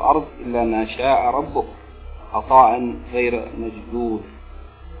السَّمَاوَاتُ وَالْأَرْضُ إِلَّا مَا شَاءَ رَبُّكَ عَطَاءً غَيْرَ مَجْدُودٍ.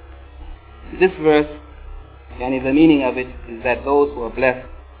 This verse, yani the meaning of it is that those who are blessed,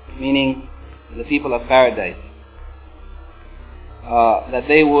 meaning the people of paradise, that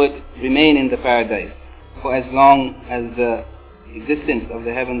they would remain in the paradise for as long as the existence of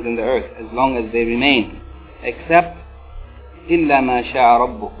the heavens and the earth, as long as they remain, except إِلَّا مَا شَاءَ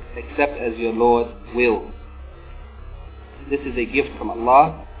رَبُّكَ, except as your Lord wills. This is a gift from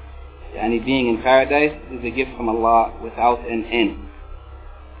Allah, and being in paradise is a gift from Allah without an end.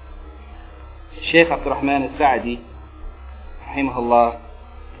 Shaykh Abdul Rahman al-Sa'di, rahimahullah,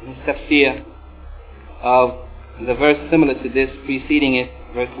 in his tafsir of the verse similar to this preceding it,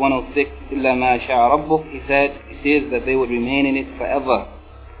 verse 106, إِلَّا مَا شَاءَ رَبُّكَ, he said it is that they would remain in it forever,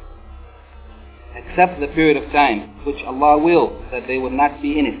 except the period of time which Allah wills that they would not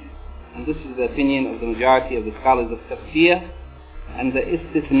be in it. And this is the opinion of the majority of the scholars of tafsir. And the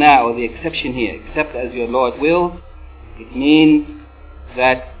istithna, or the exception here, except as your Lord wills, it means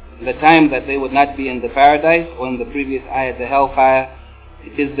that the time that they would not be in the paradise, or in the previous ayat, the hellfire,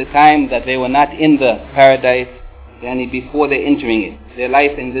 it is the time that they were not in the paradise yani before they entering it. Their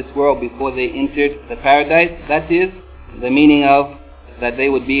life in this world before they entered the paradise. That is the meaning of that they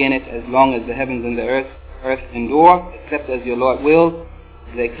would be in it as long as the heavens and the earth endure, except as your Lord wills.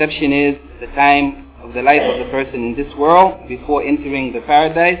 The exception is the time of the life of the person in this world before entering the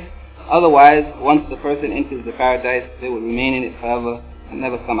paradise. Otherwise, once the person enters the paradise, they will remain in it forever and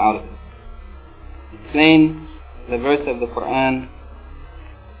never come out of it. Explain the verse of the Quran.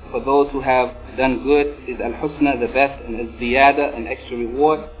 For those who have done good is al-husna, the best, and al-ziyada, an extra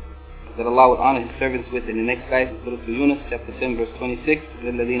reward that Allah will honor His servants with in the next life. Surah Yunus, chapter 10, verse 26.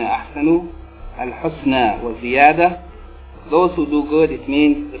 لِلَّذِينَ أَحْسَنُوا al-husna wa ziyada. Those who do good, it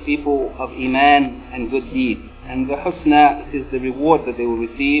means the people of Iman and good deeds. And the husna, it is the reward that they will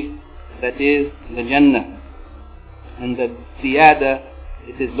receive, that is the Jannah. And the ziyada,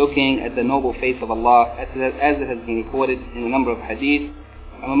 it is looking at the noble face of Allah, as it has been recorded in a number of hadith.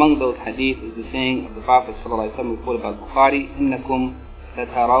 And among those hadith is the saying of the Prophet ﷺ reported by Bukhari, إِنَّكُمْ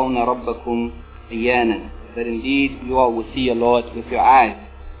سَتَرَوْنَ رَبَّكُمْ إِيَّانًا, that indeed you all will see your Lord with your eyes.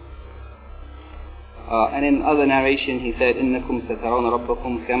 And in other narration he said, إِنَّكُمْ سَتَرَوْنَ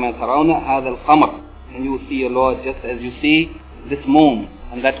رَبَّكُمْ كَمَا تَرَوْنَ هَذَا الْقَمَرِ, and you will see your Lord just as you see this moon.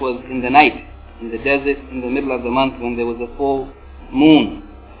 And that was in the night, in the desert, in the middle of the month when there was a full moon,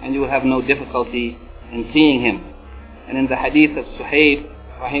 and you will have no difficulty in seeing Him. And in the hadith of Suhaib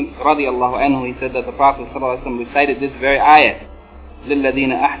radiallahu anhu, he said that the Prophet ﷺ recited this very ayat,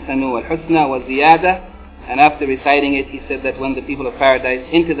 لِلَّذِينَ أَحْسَنُوا وَالْحُسْنَى وَالزِّيَادَةِ, and after reciting it, he said that when the people of paradise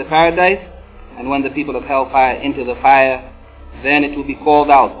enter the paradise, and when the people of hellfire enter the fire, then it will be called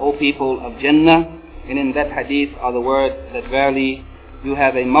out, O people of Jannah. And in that hadith are the words that verily you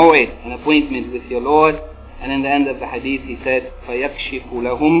have a maw'id, an appointment with your Lord. And in the end of the hadith he said, فَيَكْشِفُ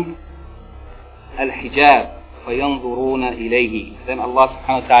لَهُمْ الْحِجَابِ فَيَنْظُرُونَ إِلَيْهِ. Then Allah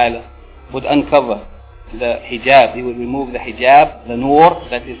subhanahu wa ta'ala would uncover the hijab. He would remove the hijab, the nur,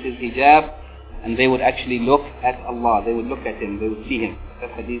 that is His hijab, and they would actually look at Allah. They would look at Him, they would see Him.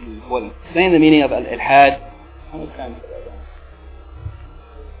 That hadith is important. Explain the meaning of al-ilhad.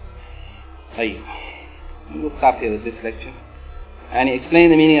 We'll stop here with this lecture. And he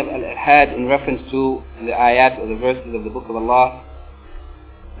explained the meaning of al-ilhad in reference to the ayat or the verses of the Book of Allah.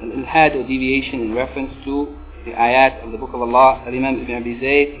 Al-ilhad or deviation in reference to the ayat of the Book of Allah. Al-Imaam ibn Abi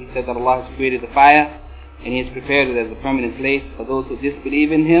Zaid, he said that Allah has created the fire and He has prepared it as a permanent place for those who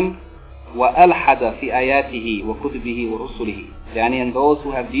disbelieve in Him. وَأَلْحَدَ فِي آيَاتِهِ وَكُتُبِهِ وَرُسُلِهِ, and those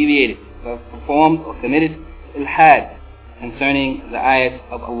who have deviated, who have performed or committed ilhad concerning the ayat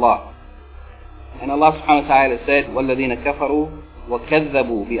of Allah. And Allah subhanahu wa ta'ala said, وَالَّذِينَ كَفَرُوا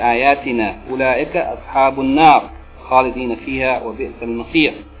وَكَذَّبُوا بِآيَاتِنَا أُولَٰئِكَ أَصْحَابُ النَّارِ خَالِدِينَ فِيهَا وَبِئْسَ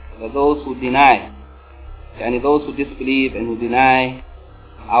الْمَصِيرُ. That those who deny, and those who disbelieve and who deny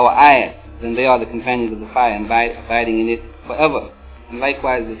our ayat, then they are the companions of the fire, and abiding in it forever. And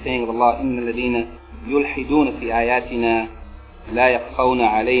likewise the saying of Allah, إِنَّ الَّذِينَ يُلْحِدُونَ فِي آيَاتِنَا لَا يَخْفَوْنَ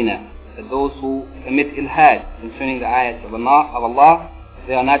عَلَيْنَا. That those who commit ilhad concerning the ayat of Allah,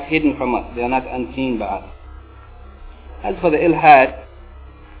 they are not hidden from us, they are not unseen by us. As for the ilhad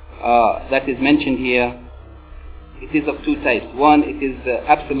that is mentioned here, it is of two types. One, it is the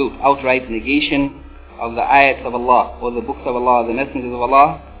absolute, outright negation of the ayats of Allah, or the books of Allah, the messengers of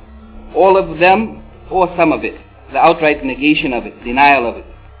Allah. All of them, or some of it. The outright negation of it, denial of it.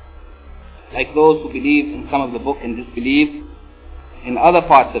 Like those who believe in some of the book and disbelieve in other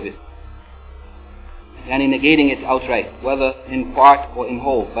parts of it. And in negating it outright, whether in part or in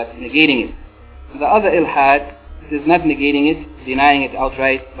whole, but negating it. The other ilhad, it is not negating it, denying it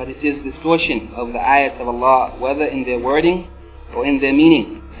outright, but it is distortion of the ayats of Allah, whether in their wording or in their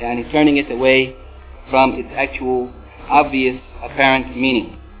meaning, and turning it away from its actual, obvious, apparent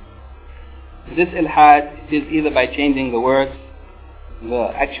meaning. This ilhad is either by changing the words,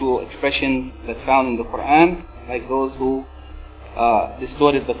 the actual expression that's found in the Quran, like those who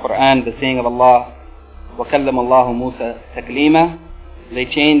distorted the Quran, the saying of Allah, وَكَلَّمَ اللَّهُ مُوسَى تَكْلِيمًا. They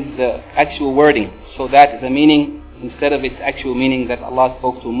changed the actual wording so that the meaning, instead of its actual meaning that Allah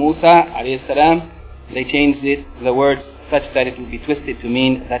spoke to Musa alayhi salam, they changed it, the words, such that it would be twisted to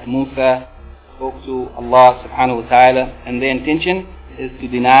mean that Musa spoke to Allah subhanahu wa ta'ala, and their intention is to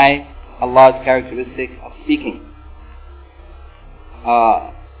deny Allah's characteristic of speaking.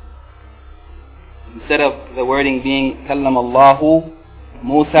 Instead of the wording being كَلَّمَ اللَّهُ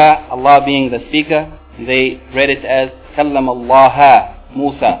Musa, Allah being the speaker, they read it as كَلَّمَ اللَّهَ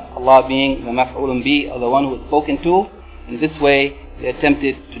Musa, Allah being the maf'ulun bi, or the one who is spoken to. In this way, they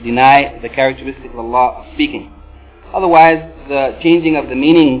attempted to deny the characteristic of Allah of speaking. Otherwise, the changing of the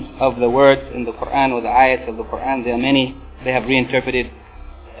meanings of the words in the Quran or the ayats of the Quran, there are many. They have reinterpreted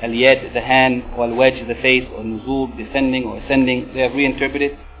al-yad, the hand, or al-wajh, the face, or nuzul, descending or ascending. They have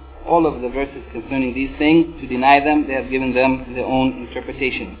reinterpreted all of the verses concerning these things. To deny them, they have given them their own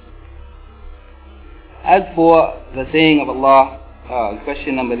interpretations. As for the saying of Allah,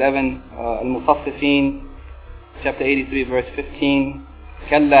 question number 11, Al-Mutaffifin, chapter 83, verse 15,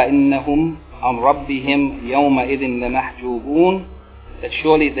 كَلَّا إِنَّهُمْ عَنْ رَبِّهِمْ يَوْمَئِذٍ لَمَحْجُوبُونَ, that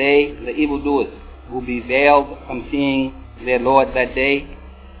surely they, the evildoers, will be veiled from seeing their Lord that day.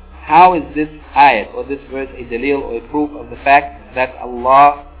 How is this ayat or this verse a dalil or a proof of the fact that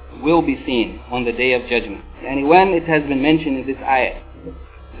Allah will be seen on the day of judgment? And when it has been mentioned in this ayat,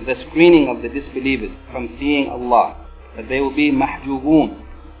 the screening of the disbelievers from seeing Allah, that they will be mahjubun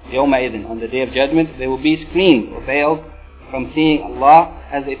yawma'idhin, on the day of judgment, they will be screened or veiled from seeing Allah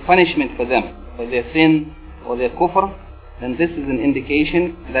as a punishment for them, for their sin or their kufr, then this is an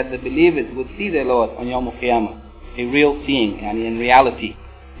indication that the believers would see their Lord on Yawm al-Qiyamah, a real seeing, and in reality,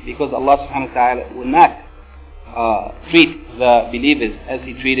 because Allah subhanahu wa ta'ala will not treat the believers as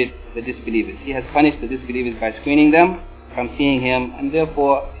He treated the disbelievers. He has punished the disbelievers by screening them from seeing Him, and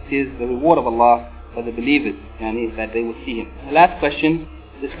therefore it is the reward of Allah for the believers, that they will see Him. The last question,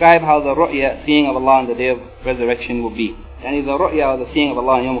 describe how the ru'ya, seeing of Allah on the day of resurrection, will be. The ru'ya, or the seeing of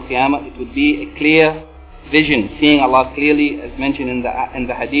Allah on Yawm al-Qiyamah, it would be a clear vision, seeing Allah clearly, as mentioned in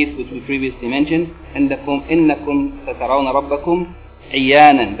the hadith which we previously mentioned, إِنَّكُمْ سَتَرَوْنَ رَبَّكُمْ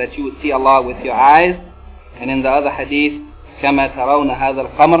عِيَانًا, that you would see Allah with your eyes. And in the other hadith, كَمَا تَرَوْنَ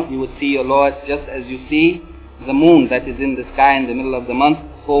هَذَا الْقَمَرِ, you would see your Lord just as you see the moon that is in the sky in the middle of the month,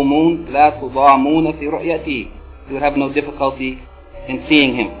 full moon, لَا تُضَامُونَ فِي رُؤْيَتِهِ, you would have no difficulty in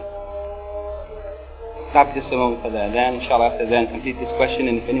seeing Him. Stop just a moment for the adhan. Inshallah, after the adhan, complete this question,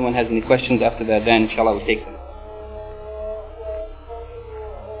 and if anyone has any questions after the adhan, inshallah, we'll take them.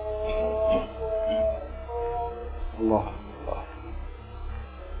 Allah.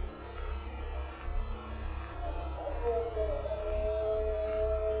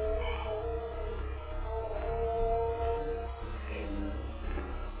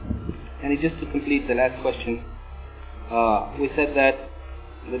 And just to complete the last question, we said that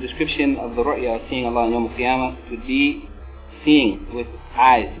the description of the ru'ya, of seeing Allah on Yawm al-Qiyamah, would be seeing with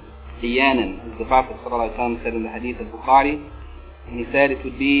eyes, iyanan, as the Prophet ﷺ said in the hadith of Bukhari. And he said it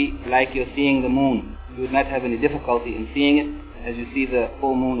would be like you're seeing the moon. You would not have any difficulty in seeing it, as you see the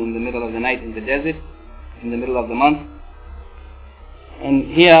full moon in the middle of the night in the desert, in the middle of the month. And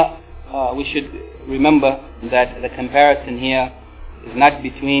here we should remember that the comparison here is not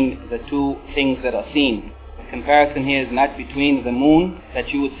between the two things that are seen. The comparison here is not between the moon, that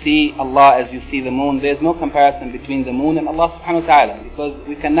you would see Allah as you see the moon. There is no comparison between the moon and Allah subhanahu wa ta'ala, because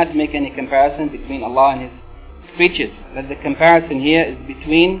we cannot make any comparison between Allah and His creatures. But the comparison here is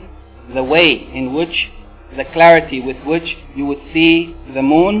between the way in which, the clarity with which you would see the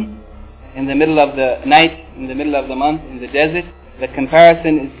moon in the middle of the night, in the middle of the month, in the desert. The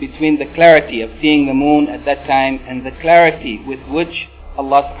comparison is between the clarity of seeing the moon at that time and the clarity with which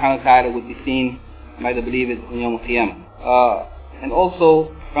Allah subhanahu wa ta'ala would be seen by the believers on Yawm al-Qiyamah. And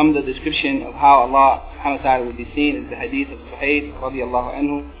also from the description of how Allah subhanahu wa ta'ala would be seen is the hadith of Suhayd radiallahu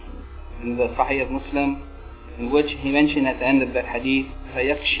anhu in the Sahih of Muslim, in which he mentioned at the end of that hadith,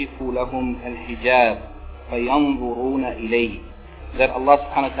 فَيَكْشِفُ لَهُمْ الْحِجَابِ فَيَنْظُرُونَ إِلَيْهِ, that Allah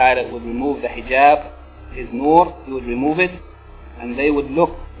subhanahu wa ta'ala would remove the hijab, His nur, He would remove it, and they would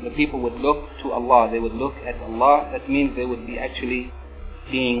look, the people would look to Allah, they would look at Allah. That means they would be actually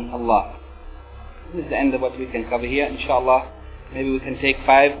seeing Allah. This is the end of what we can cover here. Inshallah, maybe we can take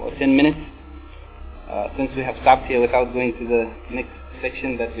 5 or 10 minutes, since we have stopped here without going to the next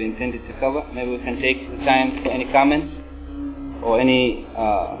section that we intended to cover. Maybe we can take the time for any comments or any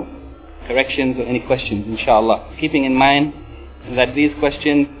corrections or any questions, inshallah. Keeping in mind that these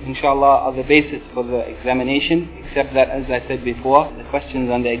questions, inshallah, are the basis for the examination, except that, as I said before, the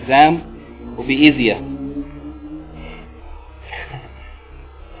questions on the exam will be easier.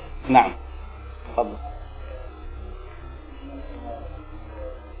 Naam. Tafadhal.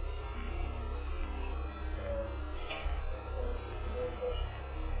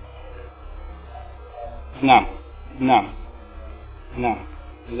 Naam.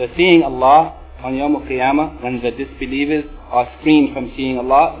 The seeing Allah on Yawm al-Qiyamah, when the disbelievers are screened from seeing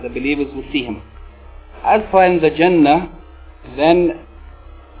Allah, the believers will see Him. As for in the Jannah, then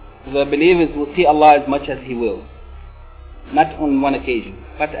the believers will see Allah as much as He wills. Not on one occasion,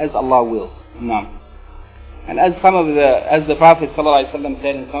 but as Allah wills. No. And as the Prophet ﷺ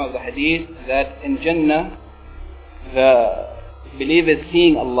said in some of the hadith, that in Jannah, the believers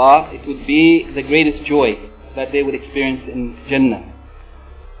seeing Allah, it would be the greatest joy that they would experience in Jannah.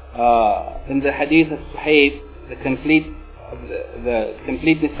 In the hadith of Suhaib, the complete the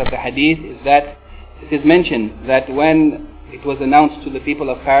completeness of the hadith is that it is mentioned that when it was announced to the people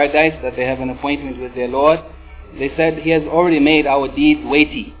of paradise that they have an appointment with their Lord, they said, He has already made our deeds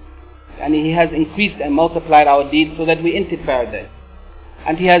weighty, and He has increased and multiplied our deeds so that we entered paradise,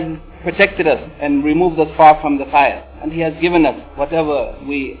 and He has protected us and removed us far from the fire, and He has given us whatever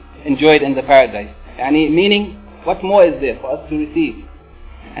we enjoyed in the paradise. Meaning, what more is there for us to receive?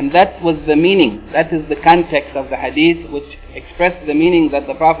 And that was the meaning, that is the context of the hadith, which expressed the meaning that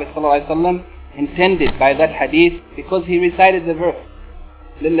the Prophet ﷺ intended by that hadith, because he recited the verse,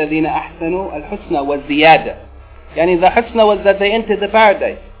 لِلَّذِينَ أَحْسَنُوا الْحُسْنَى وَالزِّيَادَةِ. The husna was that they entered the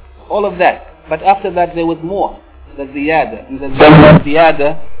paradise, all of that. But after that there was more, the ziyada. And the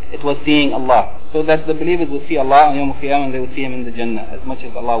ziyada, it was seeing Allah. So that the believers would see Allah on Yawm al-Qiyamah, and they would see Him in the Jannah, as much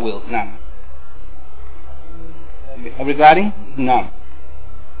as Allah wills. Now, regarding? No.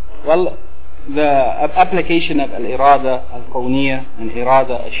 Well, the application of al-irada al-kawniyya and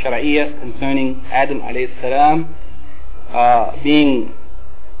irada al-shar'iyya concerning Adam alayhi salam being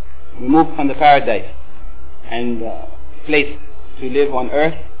removed from the paradise and placed to live on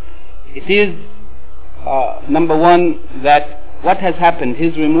earth, it is number one, that what has happened,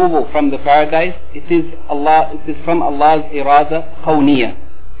 his removal from the paradise, it is from Allah's irada kawniyya.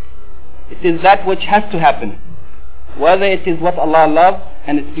 It is that which has to happen, whether it is what Allah loves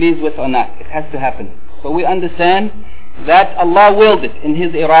and is pleased with or not. It has to happen. So we understand that Allah willed it in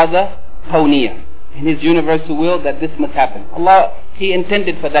His irada kawniyya, in His universal will, that this must happen. Allah, He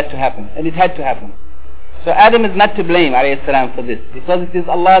intended for that to happen, and it had to happen. So Adam is not to blame, alayhi salam, for this, because it is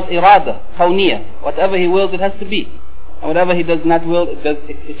Allah's irada kawniyya. Whatever He wills, it has to be, and whatever He does not will,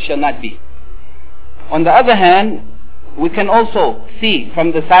 it shall not be. On the other hand, we can also see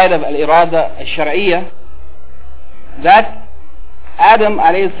from the side of al-irada al-shar'iyya that Adam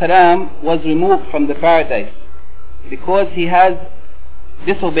alayhi salam was removed from the paradise because he has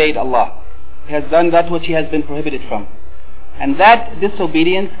disobeyed Allah. He has done that which he has been prohibited from. And that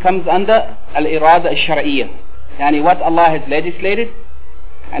disobedience comes under al-irada al-shar'iyya, what Allah has legislated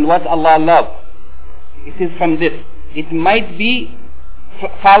and what Allah loves. It is from this. It might be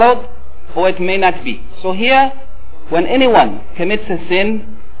followed or it may not be. So here, when anyone commits a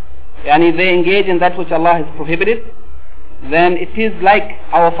sin, they engage in that which Allah has prohibited, then it is like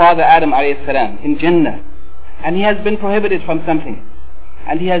our father Adam alayhi salam in Jannah, and he has been prohibited from something,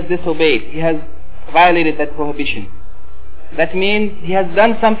 and he has disobeyed, he has violated that prohibition. That means he has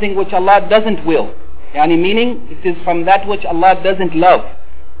done something which Allah doesn't will, meaning it is from that which Allah doesn't love.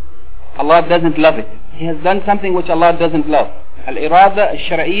 Allah doesn't love it. He has done something which Allah doesn't love. Al-irada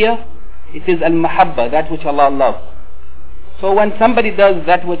al-shar'iyya, it is al-mahabba, that which Allah loves. So when somebody does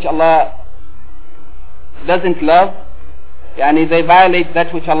that which Allah doesn't love, they violate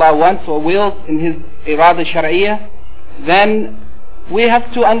that which Allah wants or wills in His irada shar'iyya, then we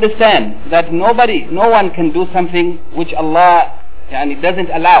have to understand that no one can do something which Allah doesn't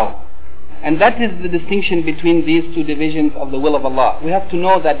allow. And that is the distinction between these two divisions of the will of Allah. We have to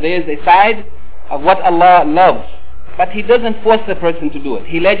know that there is a side of what Allah loves, but He doesn't force the person to do it.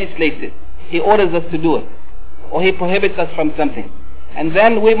 He legislates it. He orders us to do it, or He prohibits us from something. And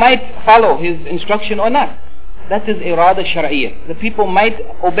then we might follow His instruction or not. That is irada shar'iyya. The people might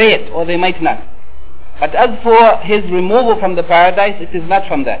obey it or they might not. But as for His removal from the paradise, it is not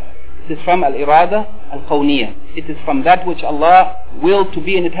from that. It is from al-irada al-kawniyya. It is from that which Allah willed to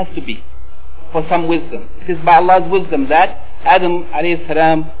be, and it has to be, for some wisdom. It is by Allah's wisdom that Adam alayhi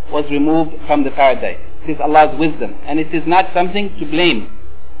salam was removed from the paradise. It is Allah's wisdom, and it is not something to blame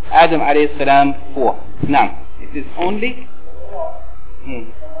Adam alayhi salam for. Now, it is only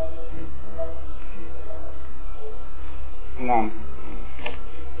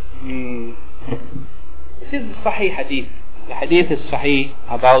It is Sahih hadith. The hadith is Sahih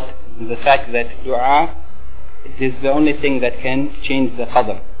about the fact that dua, it is the only thing that can change the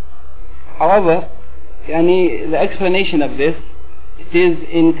qadr. However, the explanation of this, it is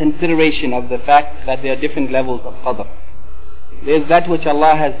in consideration of the fact that there are different levels of qadr. There is that which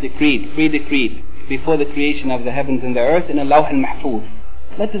Allah has decreed, pre-decreed, before the creation of the heavens and the earth in a lawh al-mahfuz.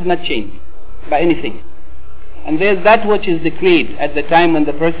 That is not changed by anything. And there is that which is decreed at the time when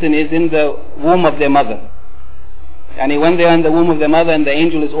the person is in the womb of their mother. When they are in the womb of their mother and the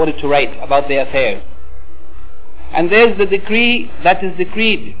angel is ordered to write about their affairs. And there is the decree that is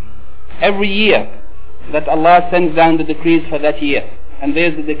decreed every year, that Allah sends down the decrees for that year. And there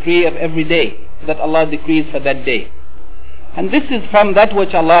is the decree of every day that Allah decrees for that day. And this is from that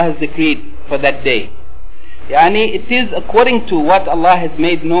which Allah has decreed for that day. It is according to what Allah has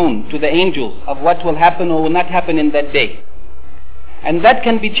made known to the angels of what will happen or will not happen in that day. And that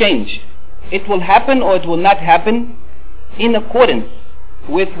can be changed. It will happen or it will not happen in accordance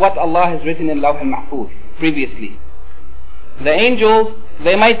with what Allah has written in Lawh al-Mahfuz previously. The angels,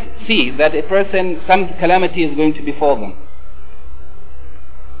 they might see that a person, some calamity is going to befall them,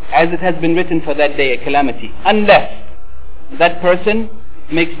 as it has been written for that day, a calamity, unless that person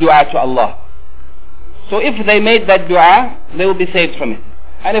makes dua to Allah. So if they made that dua, they will be saved from it.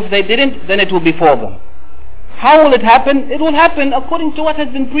 And if they didn't, then it will befall them. How will it happen? It will happen according to what has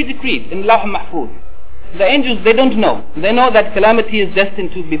been pre-decreed in Lawh al-Mahfuz. The angels, they don't know. They know that calamity is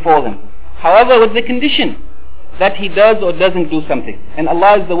destined to befall them. However, with the condition that he does or doesn't do something. And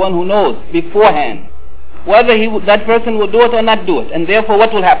Allah is the one who knows beforehand whether that person will do it or not do it. And therefore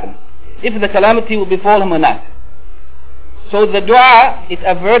what will happen? If the calamity will befall him or not. So the dua, it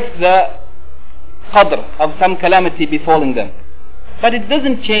averts the qadr of some calamity befalling them. But it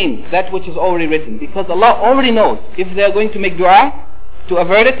doesn't change that which is already written, because Allah already knows if they are going to make dua to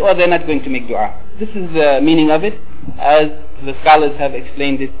avert it or they're not going to make dua. This is the meaning of it, as the scholars have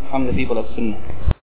explained it from the people of Sunnah.